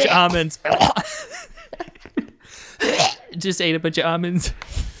ate a bunch of almonds. Just ate a bunch of almonds.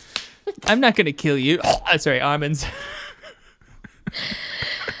 I'm not going to kill you. Sorry, almonds.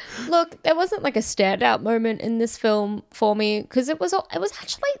 Look, there wasn't like a standout moment in this film for me because it was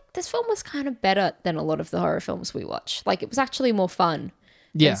actually, this film was kind of better than a lot of the horror films we watch. Like, it was actually more fun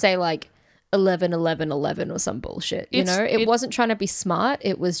than say like 11-11-11 or some bullshit. It wasn't trying to be smart.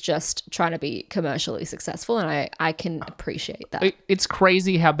 It was just trying to be commercially successful, and I can appreciate that. It's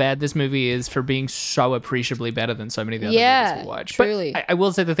crazy how bad this movie is for being so appreciabably better than so many of the other movies we watch. Truly. But I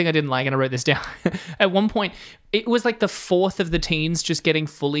will say the thing I didn't like, and I wrote this down, at one point, it was like the fourth of the teens just getting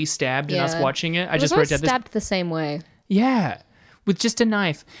fully stabbed and us watching it. I just wrote down stabbed the same way. Yeah, with just a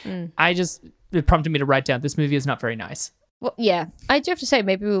knife. It prompted me to write down, this movie is not very nice. Well, yeah, I do have to say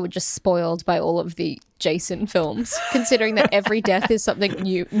maybe we were just spoiled by all of the Jason films, considering that every death is something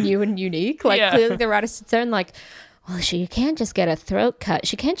new and unique. Like, clearly the writer sits there and like, well, she can't just get a throat cut.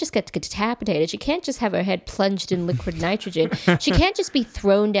 She can't just get decapitated. She can't just have her head plunged in liquid nitrogen. She can't just be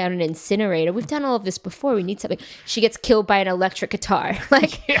thrown down an incinerator. We've done all of this before. We need something. She gets killed by an electric guitar.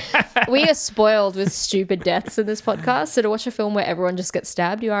 Like, we are spoiled with stupid deaths in this podcast. So to watch a film where everyone just gets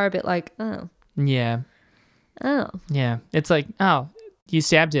stabbed, you are a bit like, oh. Yeah. Oh. Yeah. It's like, oh, you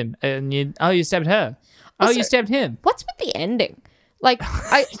stabbed him. And you stabbed her. Also, you stabbed him. What's with the ending? Like,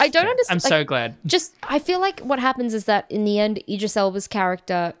 I don't understand. I'm so glad. I feel like what happens is that in the end, Idris Elba's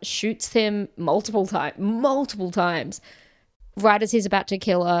character shoots him multiple times. Right as he's about to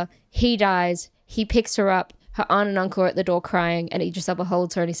kill her, he dies. He picks her up. Her aunt and uncle are at the door crying, and Idris Elba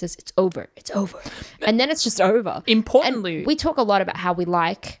holds her and he says, "It's over. It's over." And then it's just over. Importantly, and we talk a lot about how we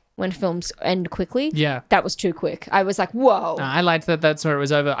like when films end quickly. Yeah. That was too quick. I was like, whoa. I liked that that's where it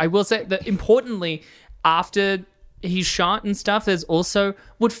was over. I will say that importantly, after he's shot and stuff, there's also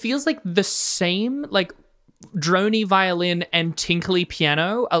what feels like the same, like, drony violin and tinkly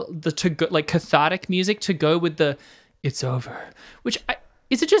piano, like cathartic music to go with the "it's over." Which,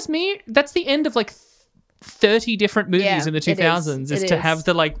 is it just me? That's the end of like 30 different movies in the 2000s is to have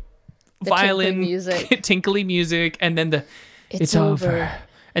the like the violin tinkly music and then the it's over.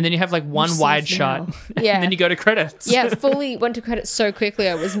 And then you have like one wide shot. Yeah. And then you go to credits. Yeah, fully went to credits so quickly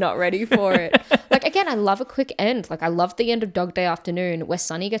I was not ready for it. Like, again, I love a quick end. Like, I love the end of Dog Day Afternoon where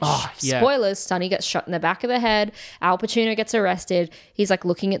Sonny gets, spoilers, Sonny gets shot in the back of the head. Al Pacino gets arrested. He's like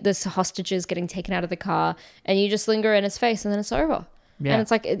looking at this hostages getting taken out of the car and you just linger in his face and then it's over. Yeah. And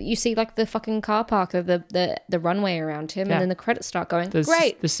it's like you see like the fucking car park of the runway around him, and then the credits start going.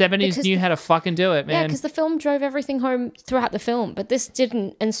 Great. The 70s knew how to fucking do it, man. Yeah, because the film drove everything home throughout the film, but this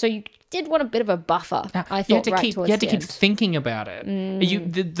didn't, and so you did want a bit of a buffer. I thought you had to keep thinking about it.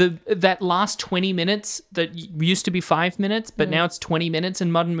 That last 20 minutes that used to be 5 minutes, but now it's 20 minutes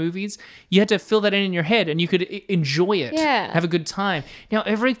in modern movies. You had to fill that in your head, and you could enjoy it. Yeah. Have a good time. Now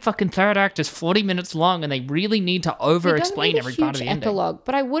every fucking third act is 40 minutes long, and they really need to over-explain every part of the ending. Epilogue,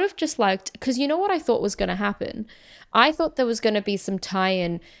 but I would have just liked, because you know what I thought was going to happen. I thought there was going to be some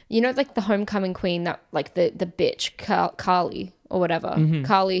tie-in, like the homecoming queen, that like the bitch Carly or whatever,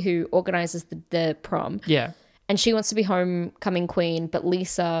 Carly, who organizes the prom. Yeah, and she wants to be homecoming queen, but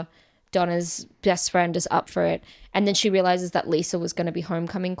Lisa, Donna's best friend, is up for it, and then she realizes that Lisa was going to be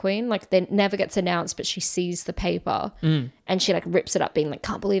homecoming queen. Like, it never gets announced, but she sees the paper and she like rips it up, being like,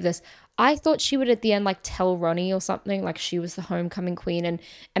 "Can't believe this." I thought she would at the end like tell Ronnie or something, like she was the homecoming queen,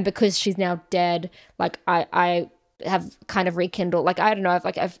 and because she's now dead, like I have kind of rekindled, like, I don't know,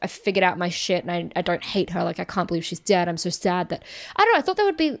 I've figured out my shit, and I don't hate her. Like, I can't believe she's dead. I'm so sad that, I don't know, I thought there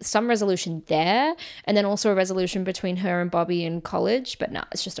would be some resolution there, and then also a resolution between her and Bobby in college, but no,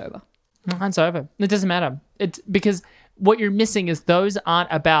 it's just over. It's over. It doesn't matter. It's because what you're missing is those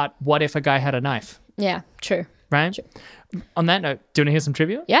aren't about what if a guy had a knife. Yeah, true. Right? True. On that note, do you want to hear some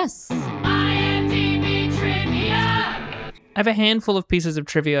trivia? Yes. I have a handful of pieces of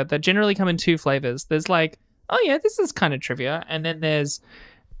trivia that generally come in two flavors. There's like, oh yeah, this is kind of trivia. And then there's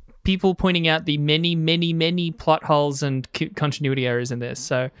people pointing out the many, many, many plot holes and continuity errors in this.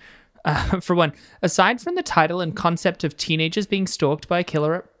 So, for one, aside from the title and concept of teenagers being stalked by a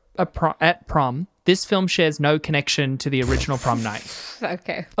killer at prom, this film shares no connection to the original prom night.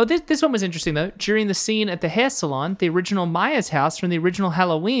 Okay. Oh, this one was interesting, though. During the scene at the hair salon, the original Myers house from the original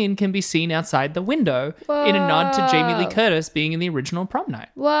Halloween can be seen outside the window. Whoa. In a nod to Jamie Lee Curtis being in the original prom night.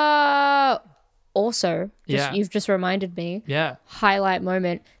 Whoa. Also, you've just reminded me. Yeah. Highlight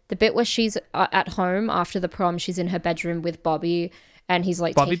moment. The bit where she's at home after the prom, she's in her bedroom with Bobby, and he's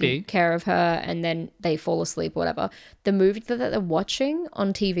like taking care of her, and then they fall asleep or whatever. The movie that they're watching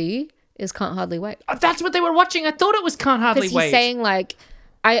on TV is Can't Hardly Wait. Oh, that's what they were watching. I thought it was Can't Hardly Wait. He's saying like,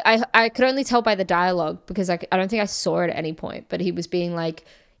 I could only tell by the dialogue, because I don't think I saw it at any point, but he was being like,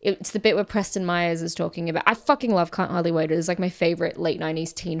 it's the bit where Preston Myers is talking about, I fucking love Can't Hardly Wait. It is like my favorite late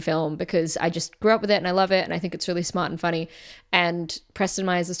 90s teen film, because I just grew up with it and I love it, and I think it's really smart and funny. And Preston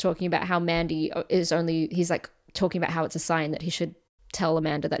Myers is talking about how Mandy he's like talking about how it's a sign that he should tell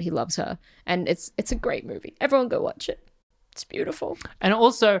Amanda that he loves her. And it's a great movie. Everyone go watch it. It's beautiful. And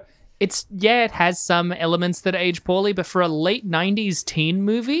also, it has some elements that age poorly, but for a late 90s teen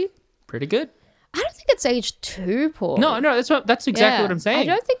movie, pretty good. I don't think it's aged too poor. No, that's exactly what I'm saying. I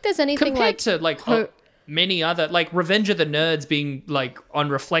don't think there's anything compared to like many other, like Revenge of the Nerds being like on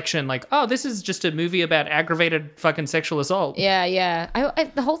reflection, like, oh, this is just a movie about aggravated fucking sexual assault. Yeah.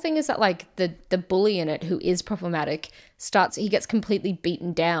 The whole thing is that like the bully in it, who is problematic, he gets completely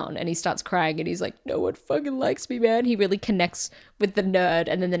beaten down and he starts crying and he's like, no one fucking likes me, man. He really connects with the nerd,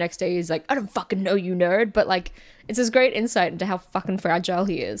 and then the next day he's like, I don't fucking know you, nerd. But like, it's this great insight into how fucking fragile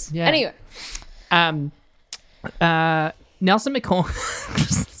he is. Yeah. Anyway. Nelson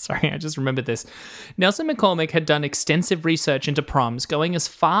McCormick, sorry, I just remembered this. Nelson McCormick had done extensive research into proms, going as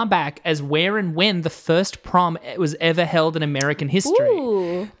far back as where and when the first prom was ever held in American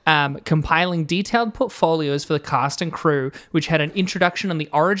history, compiling detailed portfolios for the cast and crew, which had an introduction on the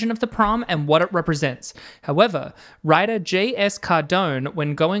origin of the prom and what it represents. However, writer J.S. Cardone,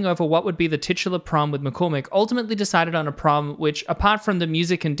 when going over what would be the titular prom with McCormick, ultimately decided on a prom which, apart from the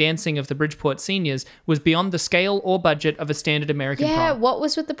music and dancing of the Bridgeport seniors, was beyond the scale or budget of a standard American prom. Yeah, what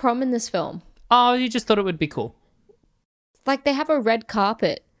was with the prom in this film? Oh, you just thought it would be cool. Like, they have a red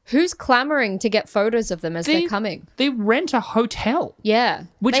carpet. Who's clamoring to get photos of them as they're coming? They rent a hotel. Yeah.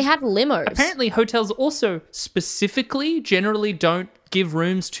 They had limos. Apparently, hotels also specifically generally don't give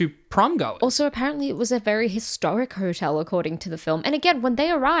rooms to prom goers. Also, apparently it was a very historic hotel, according to the film. And again, when they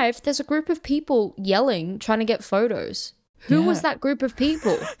arrived, there's a group of people yelling, trying to get photos. Who was that group of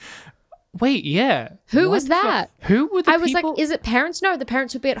people? Wait, yeah. Who was that? Who were the people? I was like, is it parents? No, the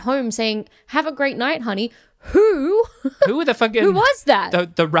parents would be at home saying, have a great night, honey. Who? Who were the fucking... Who was that?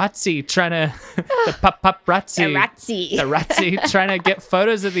 The Razzie trying to... the paparazzi. The Razzie. The Razzie trying to get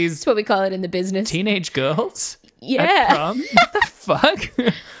photos of these... That's what we call it in the business. Teenage girls? Yeah. At prom? What the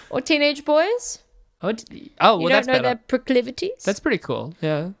fuck? Or teenage boys? Well, you that's don't know better. their proclivities? That's pretty cool,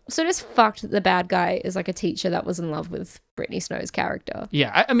 yeah. So just fucked that the bad guy is like a teacher that was in love with Brittany Snow's character.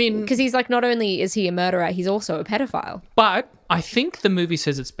 Yeah, I mean... Because he's like, not only is he a murderer, he's also a pedophile. But I think the movie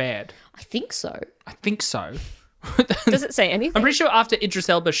says it's bad. I think so. I think so. Does it say anything? I'm pretty sure after Idris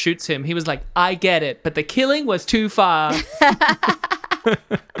Elba shoots him, he was like, I get it, but the killing was too far.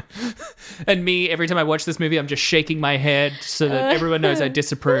 And me, every time I watch this movie, I'm just shaking my head so that everyone knows I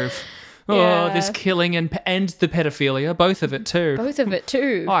disapprove. Yeah. Oh, this killing and the pedophilia, both of it too. Both of it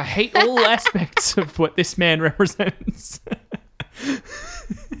too. Oh, I hate all aspects of what this man represents.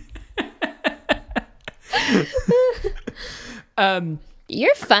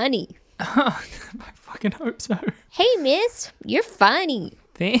 You're funny. I fucking hope so. Hey, miss, you're funny.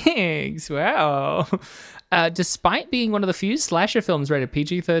 Thanks. Wow. Despite being one of the few slasher films rated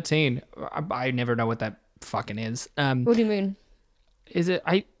PG-13, I never know what that fucking is. What do you mean? Is it?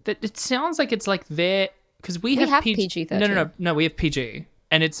 It sounds like it's like their because we have PG-13. No, we have PG,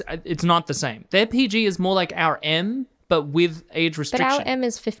 and it's not the same. Their PG is more like our M, but with age restriction. But our M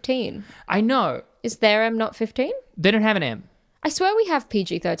is 15. I know. Is their M not 15? They don't have an M. I swear we have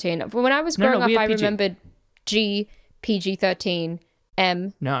PG-13. When I was growing up, I remembered G, PG-13,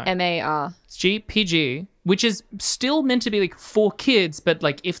 M, No. MAR. It's G, PG, which is still meant to be like for kids, but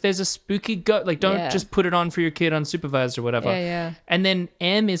like if there's a spooky goat, like don't just put it on for your kid unsupervised or whatever. Yeah. And then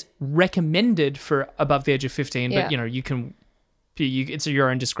M is recommended for above the age of 15, Yeah. but you can, it's your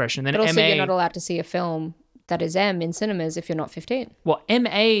own discretion. Then But also, MA, you're not allowed to see a film that is M in cinemas if you're not 15. well,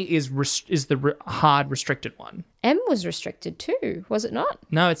 MA is the hard restricted one. M was restricted too, was it not?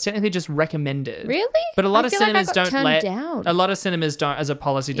 No, it's technically just recommended. Really? But a lot I of feel like I cinemas got don't turned let down. a lot of cinemas don't, as a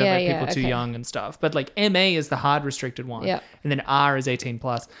policy, don't Yeah, let people too okay. young and stuff. But like MA is the hard restricted one, Yeah. and then R is 18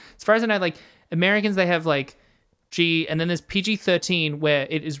 plus. As far as I know, like Americans, they have like G, and then there's PG-13 where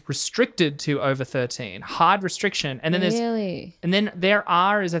it is restricted to over 13, hard restriction, and then Really? and then their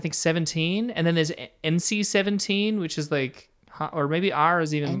R is I think 17, and then there's NC-17, which is like, or maybe R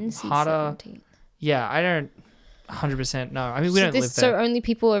is even harder. NC-17. Yeah, I don't 100% know. I mean, we don't live there. So only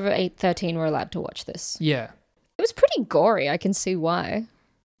people over 13 were allowed to watch this. Yeah. It was pretty gory. I can see why.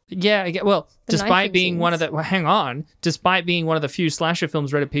 Yeah, well, The despite knifing being one of scenes. the hang on, despite being one of the few slasher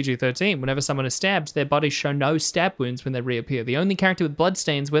films rated PG-13, whenever someone is stabbed, their bodies show no stab wounds when they reappear. The only character with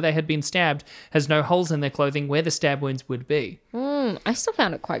bloodstains where they had been stabbed has no holes in their clothing where the stab wounds would be. I still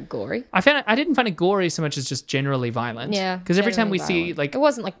found it quite gory. I didn't find it gory so much as just generally violent. Yeah. Because every time we generally see violent. like It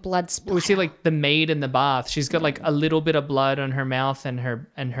wasn't like blood splatter. we see like the maid in the bath, she's got like a little bit of blood on her mouth and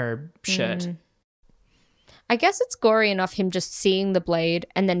her shirt. I guess it's gory enough him just seeing the blade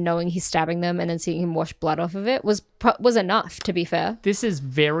and then knowing he's stabbing them and then seeing him wash blood off of it was enough, to be fair. This is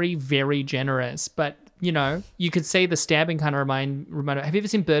very, very generous, but you could say the stabbing kind of remind. Have you ever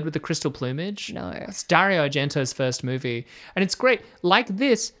seen Bird with the Crystal Plumage? No. It's Dario Argento's first movie, and it's great. Like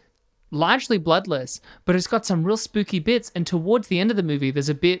this, largely bloodless, but it's got some real spooky bits. And towards the end of the movie, there's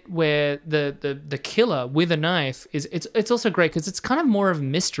a bit where the killer with a knife it's also great because it's kind of more of a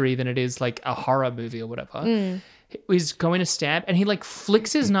mystery than it is like a horror movie or whatever. He's going to stab, and he like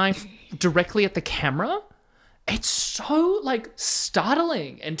flicks his knife directly at the camera. It's so like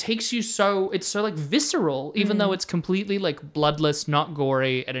startling and takes you it's so like visceral, even though it's completely like bloodless, not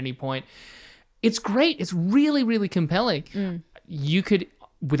gory at any point. It's great. It's really, really compelling. You could,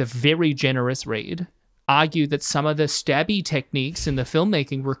 with a very generous read, argue that some of the stabby techniques in the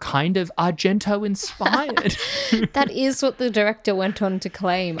filmmaking were kind of Argento inspired. That is what the director went on to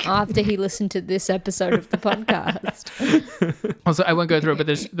claim after he listened to this episode of the podcast. Also, I won't go through it, but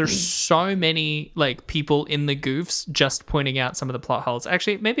there's so many like people in the goofs just pointing out some of the plot holes.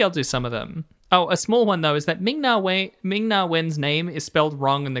 Actually, maybe I'll do some of them. Oh, a small one though is that Ming-Na Wen's name is spelled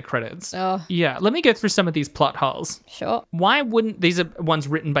wrong in the credits. Oh. Yeah, let me go through some of these plot holes. Sure. Why wouldn't, these are ones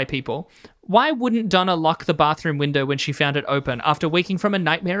written by people, why wouldn't Donna lock the bathroom window when she found it open after waking from a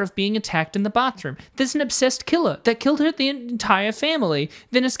nightmare of being attacked in the bathroom? There's an obsessed killer that killed the entire family,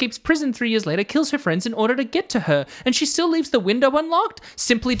 then escapes prison 3 years later, kills her friends in order to get to her, and she still leaves the window unlocked?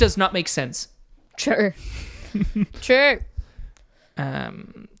 Simply does not make sense. True. True.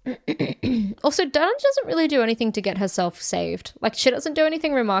 Also, Donna doesn't really do anything to get herself saved. Like, she doesn't do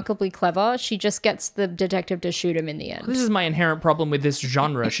anything remarkably clever. She just gets the detective to shoot him in the end. This is my inherent problem with this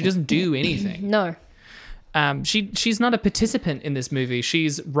genre. She doesn't do anything. No. She's not a participant in this movie.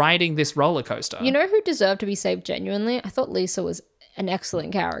 She's riding this roller coaster. You know who deserved to be saved genuinely? I thought Lisa was an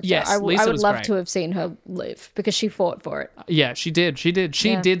excellent character. Yes, Lisa I would was love great. to have seen her live because she fought for it. Yeah, she did. She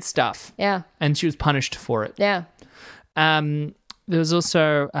did stuff. Yeah. And she was punished for it. Yeah. There was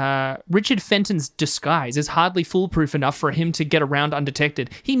also Richard Fenton's disguise is hardly foolproof enough for him to get around undetected.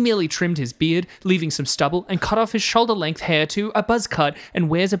 He merely trimmed his beard, leaving some stubble, and cut off his shoulder-length hair to a buzz cut and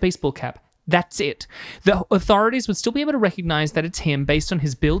wears a baseball cap. That's it. The authorities would still be able to recognize that it's him based on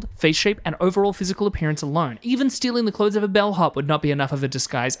his build, face shape, and overall physical appearance alone. Even stealing the clothes of a bellhop would not be enough of a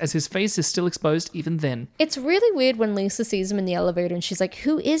disguise, as his face is still exposed even then. It's really weird when Lisa sees him in the elevator and she's like,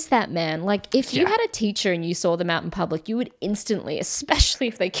 who is that man? Like, if you had a teacher and you saw them out in public, you would instantly, especially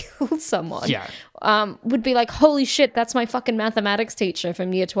if they killed someone, would be like, holy shit, that's my fucking mathematics teacher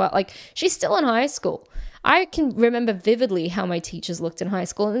from year 12. Like, she's still in high school. I can remember vividly how my teachers looked in high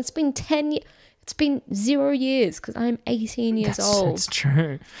school, and it's been 10 years. It's been 0 years because I'm 18 years old. That's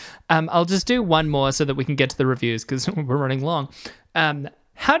true. I'll just do one more so that we can get to the reviews because we're running long.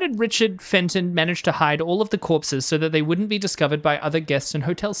 How did Richard Fenton manage to hide all of the corpses so that they wouldn't be discovered by other guests and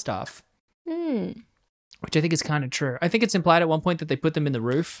hotel staff? Which I think is kind of true. I think it's implied at one point that they put them in the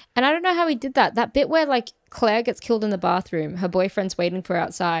roof. And I don't know how he did that. That bit where, like, Claire gets killed in the bathroom, her boyfriend's waiting for her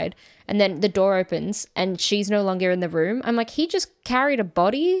outside, and then the door opens and she's no longer in the room. I'm like, he just carried a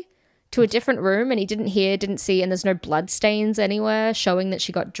body to a different room and he didn't hear, didn't see, and there's no blood stains anywhere showing that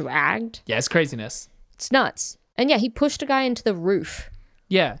she got dragged. Yeah, it's craziness. It's nuts. And yeah, he pushed a guy into the roof.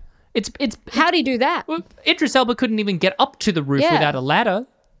 Yeah. How'd he do that? Well, Idris Elba couldn't even get up to the roof without a ladder.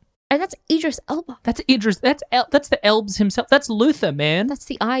 And that's Idris Elba. That's Idris. That's the Elbs himself. That's Luther, man. That's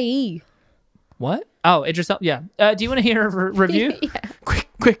the IE. What? Oh, Idris Elba. Yeah. Do you want to hear a review? Yeah.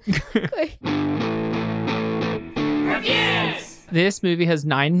 Quick. Reviews! This movie has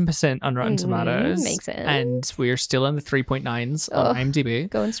 9% on Rotten Tomatoes. Makes sense. And we're still in the 3.9s on IMDb.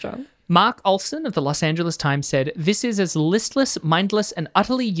 Going strong. Mark Olson of the Los Angeles Times said, "This is as listless, mindless, and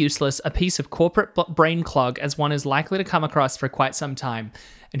utterly useless a piece of corporate brain clog as one is likely to come across for quite some time."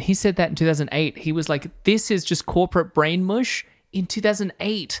 And he said that in 2008. He was like, this is just corporate brain mush in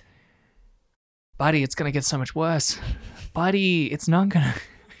 2008. Buddy, it's going to get so much worse. Buddy, it's not going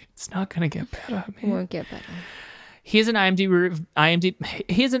to get better, man. It won't get better. Here's an IMDb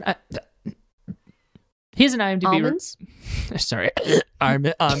Almonds? Sorry.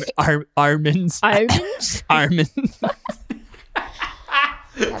 Almonds. Almonds? Almonds.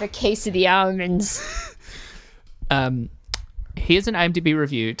 Have a case of the almonds. Here's an IMDb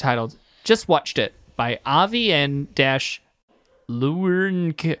review titled "Just Watched It" by RVN-Lurnke.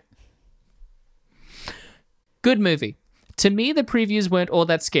 Good movie. To me, the previews weren't all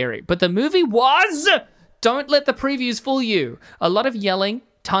that scary, but the movie was! Don't let the previews fool you. A lot of yelling,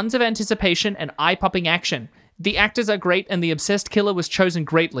 tons of anticipation, and eye-popping action. The actors are great, and the obsessed killer was chosen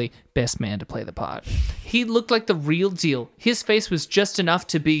greatly. Best man to play the part. He looked like the real deal. His face was just enough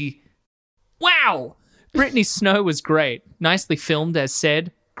to be... wow! Brittany Snow was great. Nicely filmed, as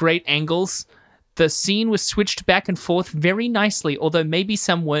said. Great angles. The scene was switched back and forth very nicely, although maybe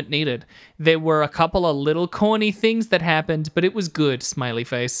some weren't needed. There were a couple of little corny things that happened, but it was good, smiley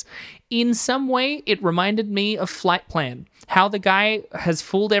face. In some way, it reminded me of Flight Plan. How the guy has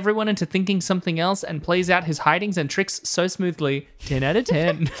fooled everyone into thinking something else and plays out his hidings and tricks so smoothly. 10 out of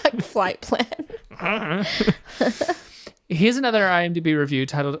 10. Like Flight Plan. Here's another IMDb review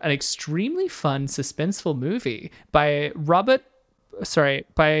titled "An Extremely Fun, Suspenseful Movie" by Robert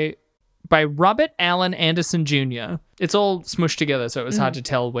Allen Anderson Jr. It's all smushed together, so it was hard to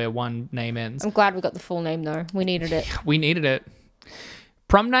tell where one name ends. I'm glad we got the full name, though. We needed it. We needed it.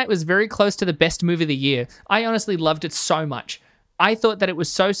 Prom Night was very close to the best movie of the year. I honestly loved it so much. I thought that it was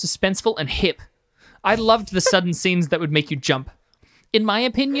so suspenseful and hip. I loved the sudden scenes that would make you jump. In my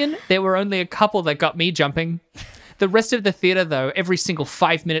opinion, there were only a couple that got me jumping. The rest of the theater, though, every single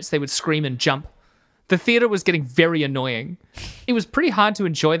 5 minutes they would scream and jump. The theater was getting very annoying. It was pretty hard to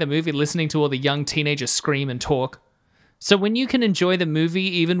enjoy the movie listening to all the young teenagers scream and talk. So when you can enjoy the movie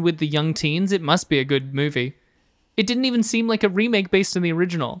even with the young teens, it must be a good movie. It didn't even seem like a remake based on the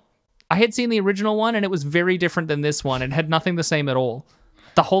original. I had seen the original one and it was very different than this one and had nothing the same at all.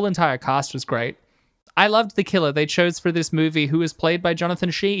 The whole entire cast was great. I loved the killer they chose for this movie, who was played by Jonathan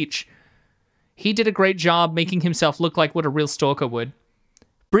Sheech. He did a great job making himself look like what a real stalker would.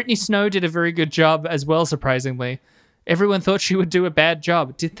 Brittany Snow did a very good job as well, surprisingly. Everyone thought she would do a bad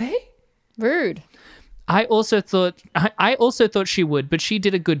job. Did they? Rude. I also thought she would, but she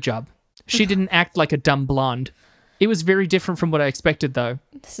did a good job. She didn't act like a dumb blonde. It was very different from what I expected, though.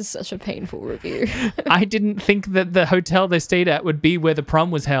 This is such a painful review. I didn't think that the hotel they stayed at would be where the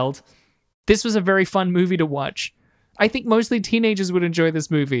prom was held. This was a very fun movie to watch. I think mostly teenagers would enjoy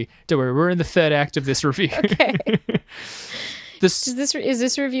this movie. Don't worry, we're in the third act of this review. Okay. Is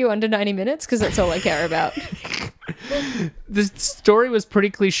this review under 90 minutes? Because that's all I care about. The story was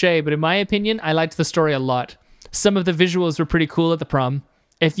pretty cliche, but in my opinion, I liked the story a lot. Some of the visuals were pretty cool at the prom.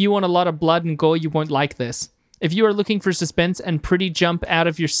 If you want a lot of blood and gore, you won't like this. If you are looking for suspense and pretty jump out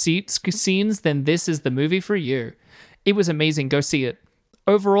of your seat scenes, then this is the movie for you. It was amazing. Go see it.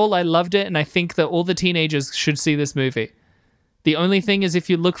 overall, I loved it, and I think that all the teenagers should see this movie. The only thing is, if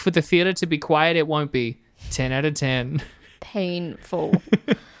you look for the theater to be quiet, it won't be. 10 out of 10. Painful.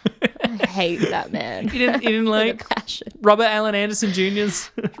 I hate that man. You didn't like Robert Allen Anderson Jr.'s?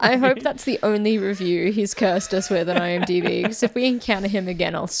 I hope that's the only review he's cursed us with on IMDb, because if we encounter him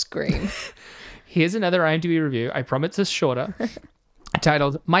again, I'll scream. Here's another IMDb review. I promise it's shorter.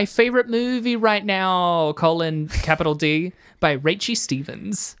 Titled, My Favorite Movie Right Now, capital D, by Rachie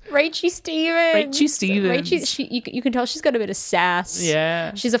Stevens. Rachie Stevens. You can tell she's got a bit of sass.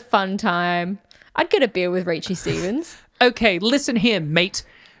 Yeah. She's a fun time. I'd get a beer with Rachie Stevens. Okay, listen here, mate.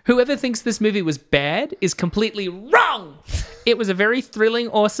 Whoever thinks this movie was bad is completely wrong. It was a very thrilling,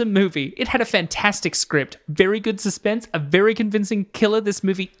 awesome movie. It had a fantastic script, very good suspense, a very convincing killer. This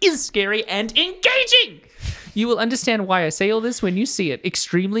movie is scary and engaging. You will understand why I say all this when you see it.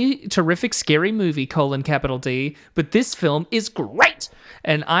 Extremely terrific, scary movie, capital D. But this film is great.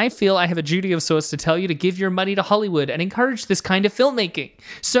 And I feel I have a duty of sorts to tell you to give your money to Hollywood and encourage this kind of filmmaking.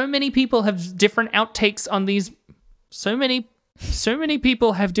 So many people have different outtakes on these... So many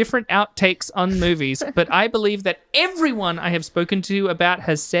people have different outtakes on movies, but I believe that everyone I have spoken to about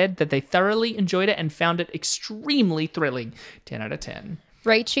has said that they thoroughly enjoyed it and found it extremely thrilling. 10 out of 10.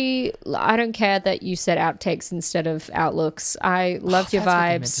 Rachie, I don't care that you said outtakes instead of outlooks. I loved your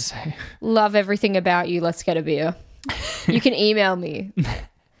vibes. Love everything about you. Let's get a beer. You can email me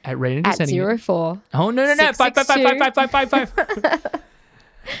at 04. Oh, no. 5.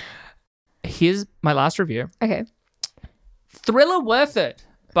 Here's my last review. Okay. Thriller Worth It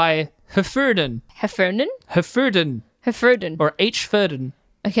by Hefferden. Hefferden? Hefferden. Hefferden. Or H. Furden.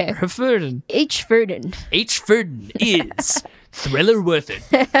 Okay. Hefferden. H. Furden. H. Furden is Thriller Worth It.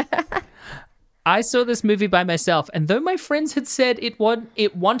 I saw this movie by myself, and though my friends had said it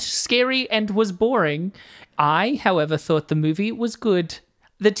wasn't scary and was boring, I, however, thought the movie was good.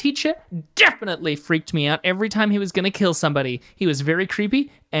 The teacher definitely freaked me out every time he was going to kill somebody. He was very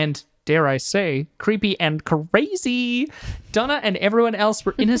creepy and, dare I say, creepy and crazy. Donna and everyone else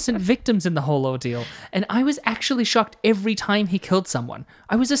were innocent victims in the whole ordeal, and I was actually shocked every time he killed someone.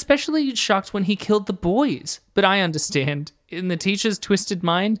 I was especially shocked when he killed the boys, but I understand, in the teacher's twisted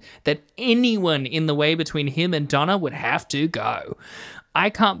mind, that anyone in the way between him and Donna would have to go. I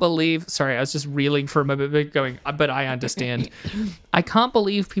can't believe... Sorry, I was just reeling for a moment, going, but I understand. I can't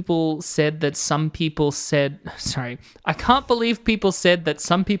believe people said that some people said... Sorry. I can't believe people said that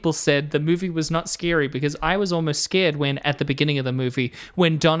some people said the movie was not scary, because I was almost scared when, at the beginning of the movie,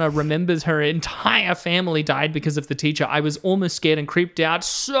 when Donna remembers her entire family died because of the teacher, I was almost scared and creeped out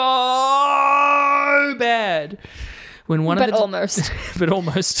so bad. Almost. But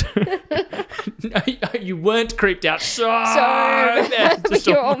almost. No, you weren't creeped out so bad. But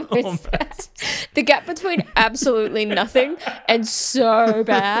you're almost. The gap between absolutely nothing and so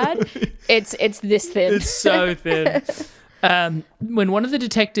bad, it's this thin. It's so thin. When one of the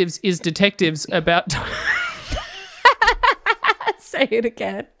detectives is detectives about... Say it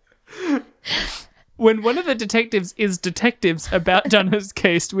again. When one of the detectives is detectives about Donna's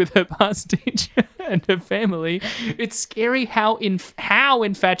case with her past teacher and her family, it's scary how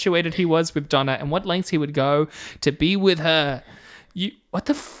infatuated he was with Donna and what lengths he would go to be with her. What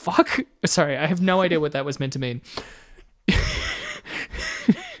the fuck? Sorry, I have no idea what that was meant to mean.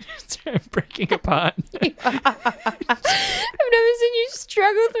 I'm breaking apart. I've never seen you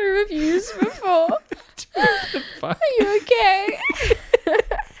struggle through reviews before. What the fuck? Are you okay?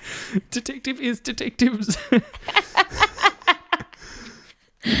 Detective is detectives.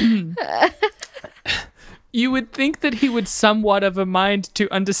 You would think that he would somewhat of a mind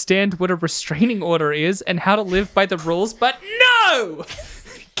to understand what a restraining order is and how to live by the rules, but no!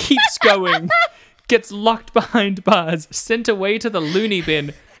 Keeps going. Gets locked behind bars, sent away to the loony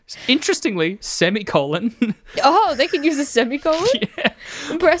bin. Interestingly, semicolon. Oh, they can use a semicolon? Yeah.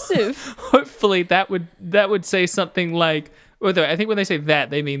 Impressive. Hopefully that would say something like... Although I think when they say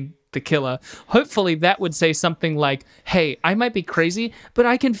that, they mean the killer. Hopefully that would say something like, hey, I might be crazy, but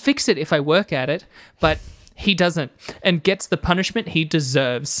I can fix it if I work at it. But he doesn't, and gets the punishment he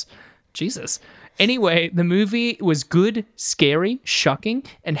deserves. Jesus. Anyway, the movie was good, scary, shocking,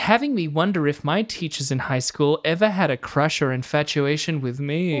 and having me wonder if my teachers in high school ever had a crush or infatuation with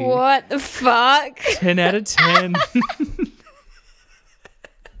me. What the fuck? 10 out of 10.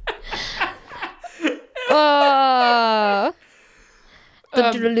 Oh...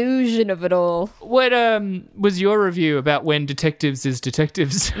 The delusion of it all. What was your review about when detectives is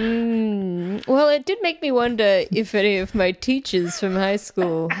detectives? Well, it did make me wonder if any of my teachers from high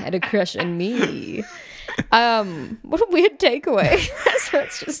school had a crush on me. What a weird takeaway. So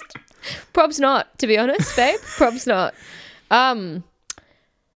it's just... Probs not, to be honest, babe. Probs not.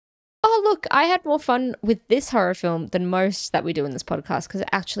 Oh, look, I had more fun with this horror film than most that we do in this podcast because it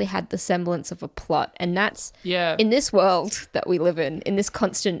actually had the semblance of a plot. And that's in this world that we live in this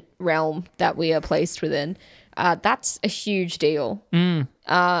constant realm that we are placed within. That's a huge deal. And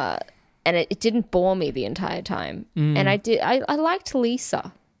it didn't bore me the entire time. And I liked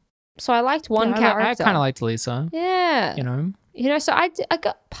Lisa. So I liked one character. I kind of liked Lisa. Yeah. So I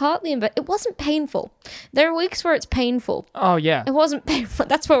got partly but it wasn't painful. There are weeks where it's painful. Oh, yeah. It wasn't painful.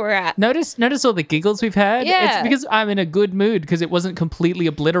 That's where we're at. Notice all the giggles we've had? Yeah. It's because I'm in a good mood because it wasn't completely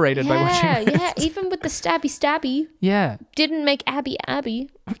obliterated by watching this. Yeah, even with the stabby. Yeah. Didn't make Abby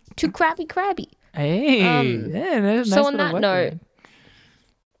too crabby. Hey. Nice so on little that note,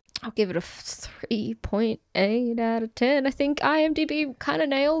 I'll give it a 3.8 out of 10. I think IMDb kind of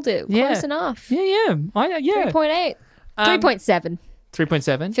nailed it. Close enough. Yeah. 3.8. 3.7.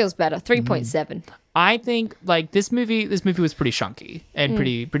 3.7? Feels better. 3.7. I think like this movie was pretty shonky and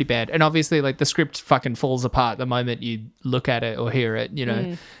pretty bad. And obviously like the script fucking falls apart the moment you look at it or hear it,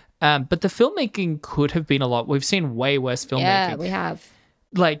 But the filmmaking could have been a lot. We've seen way worse filmmaking. Yeah, we have.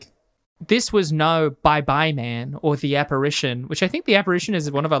 Like this was no Bye Bye Man or The Apparition, which I think The Apparition is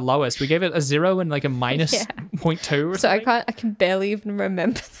one of our lowest. We gave it a 0 and like a minus 0.2 or something. So I can barely even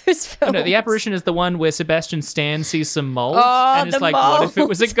remember those films. No, The Apparition is the one where Sebastian Stan sees some mold and is like, what if it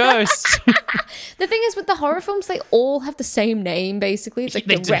was a ghost? The thing is with the horror films, they all have the same name basically. It's like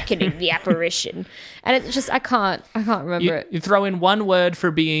The Reckoning, The Apparition. And it's just I can't remember it. You throw in one word for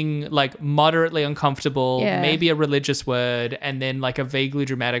being like moderately uncomfortable, maybe a religious word, and then like a vaguely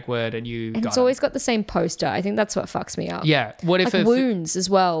dramatic word, and it's always got the same poster. I think that's what fucks me up. Yeah. What if like wounds as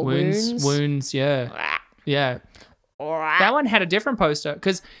well? Wounds, yeah. Yeah. That one had a different poster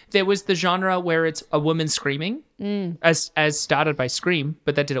because there was the genre where it's a woman screaming as started by Scream,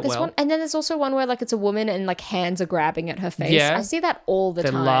 but that did it well. And then there's also one where like it's a woman and like hands are grabbing at her face. Yeah. I see that all the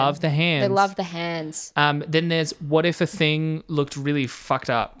time. They love the hands. They love the hands. Then there's what if a thing looked really fucked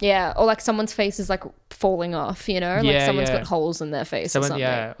up? Yeah, or like someone's face is like falling off, like someone's got holes in their face or something.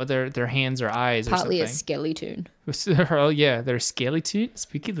 Yeah, or their hands or eyes Partly or something. Partly a skeleton. Oh yeah, they're a skeleton.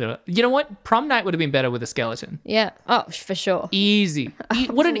 Speaking of, you know what? Prom night would have been better with a skeleton. Yeah. Oh, for sure. Easy.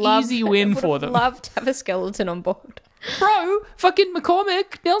 What an easy win for them. Love to have a skeleton on board. Bro, fucking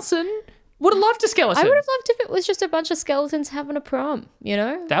McCormick, Nelson, would have loved a skeleton. I would have loved if it was just a bunch of skeletons having a prom,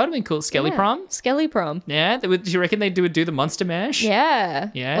 That would have been cool. Skelly prom? Skelly prom. Yeah? Do you reckon they would do the monster mash? Yeah.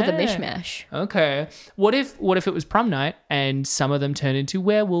 Yeah. Or the mishmash. Okay. What if it was prom night and some of them turn into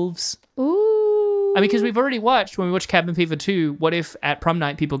werewolves? Ooh. I mean, because we've already watched, when we watched Cabin Fever 2, what if at prom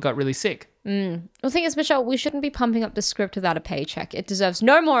night people got really sick? The thing is, Michelle, we shouldn't be pumping up the script without a paycheck. It deserves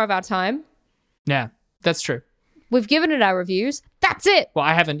no more of our time. Yeah, that's true. We've given it our reviews. That's it. Well,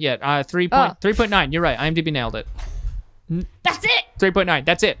 I haven't yet. 3.9. You're right. IMDb nailed it. That's it. 3.9.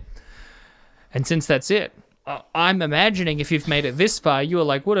 That's it. And since that's it, I'm imagining if you've made it this far, you are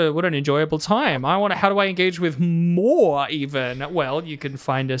like, what an enjoyable time. How do I engage with more even? Well, you can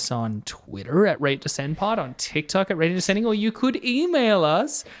find us on Twitter at RateDescendPod, on TikTok at RatingDescending, or you could email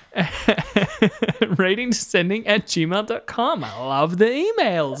us at ratingdescending@gmail.com. I love the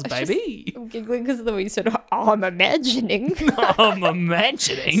emails, baby. I'm giggling because of the way you said, I'm imagining. I'm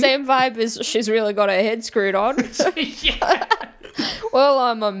imagining. Same vibe as she's really got her head screwed on. Yeah. Well,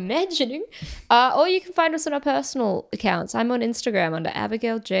 I'm imagining. Or you can find us on our personal accounts. I'm on Instagram under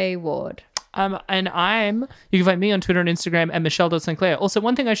Abigail J. Ward. And you can find me on Twitter and Instagram at Michelle.Sinclair. Also,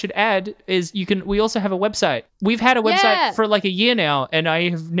 one thing I should add is we also have a website. We've had a website for like a year now, and I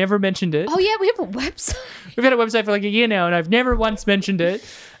have never mentioned it. Oh, yeah, we have a website. We've had a website for like a year now, and I've never once mentioned it.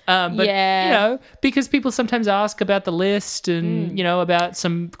 But, because people sometimes ask about the list and, about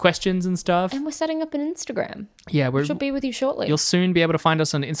some questions and stuff. And we're setting up an Instagram. Yeah, which will be with you shortly. You'll soon be able to find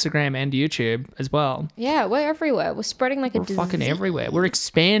us on Instagram and YouTube as well. Yeah, we're everywhere. We're spreading like a disease. We're fucking everywhere. We're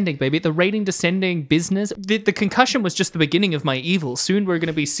expanding, baby. The Rating Descending business. The concussion was just the beginning of my evil. Soon we're going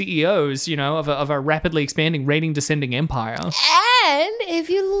to be CEOs, of a rapidly expanding Rating Descending empire. And if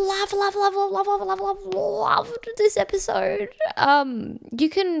you loved this episode, you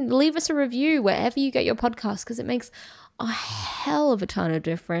can leave us a review wherever you get your podcast because it makes a hell of a ton of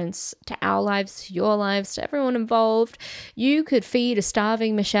difference to our lives, to your lives, to everyone involved. You could feed a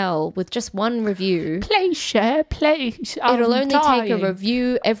starving Michelle with just one review. Please share, please. It'll only take a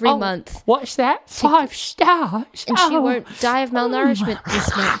review every month. What's that? 5 stars. And she won't die of malnourishment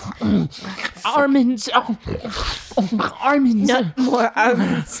this month. Almonds. Almonds. Not more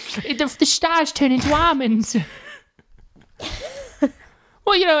almonds. The stars turn into almonds.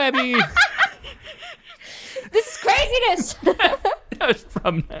 Well, Abby... This is craziness. That was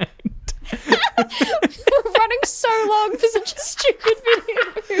Prom night. We're running so long for such a stupid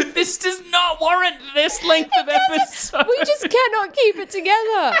video. This does not warrant this length of episode. We just cannot keep it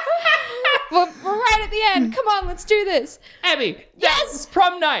together. We're right at the end. Come on, let's do this. Abby, Yes! that's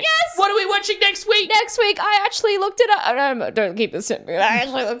prom night. Yes! What are we watching next week? Next week, I actually looked it up. Oh, no, don't keep this in me. I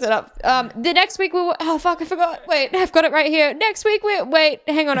actually looked it up. The next week, oh, fuck, I forgot. Wait, I've got it right here. Next week, wait,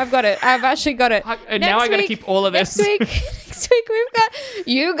 hang on, I've got it. I've actually got it. Now I gotta keep all of this. Next week, we've got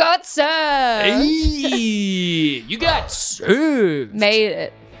You Got Served. Hey, you got served. Made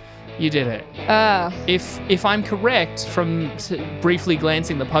it. You did it. If I'm correct from briefly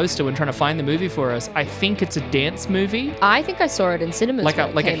glancing the poster when trying to find the movie for us, I think it's a dance movie. I think I saw it in cinemas like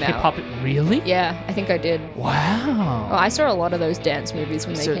when it came a hip hop. out. Really? Yeah, I think I did. Wow. Oh, I saw a lot of those dance movies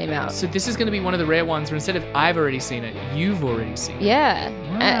when they came out. So this is going to be one of the rare ones where instead of I've already seen it, you've already seen it. Yeah.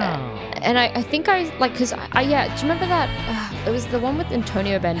 Wow. And I think I, like, because I, yeah, do you remember that? It was the one with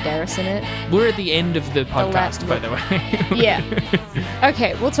Antonio Banderas in it. We're at the end of the podcast, by the way. Yeah.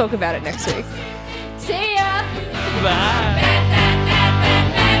 Okay, we'll talk about it next week. See ya! Bye.